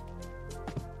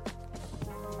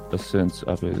a sense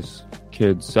of his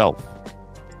kid self.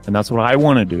 And that's what I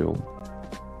want to do.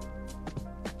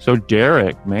 So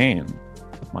Derek Main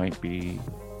might be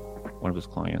one of his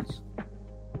clients.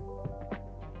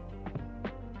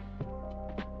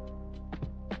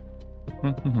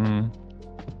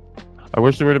 I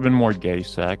wish there would have been more gay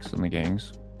sex in the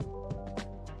gangs.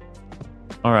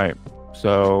 All right,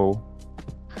 so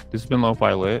this has been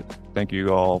Lo-Fi Lit. Thank you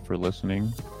all for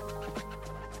listening.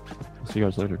 See you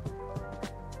guys later.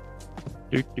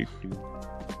 Do, do, do.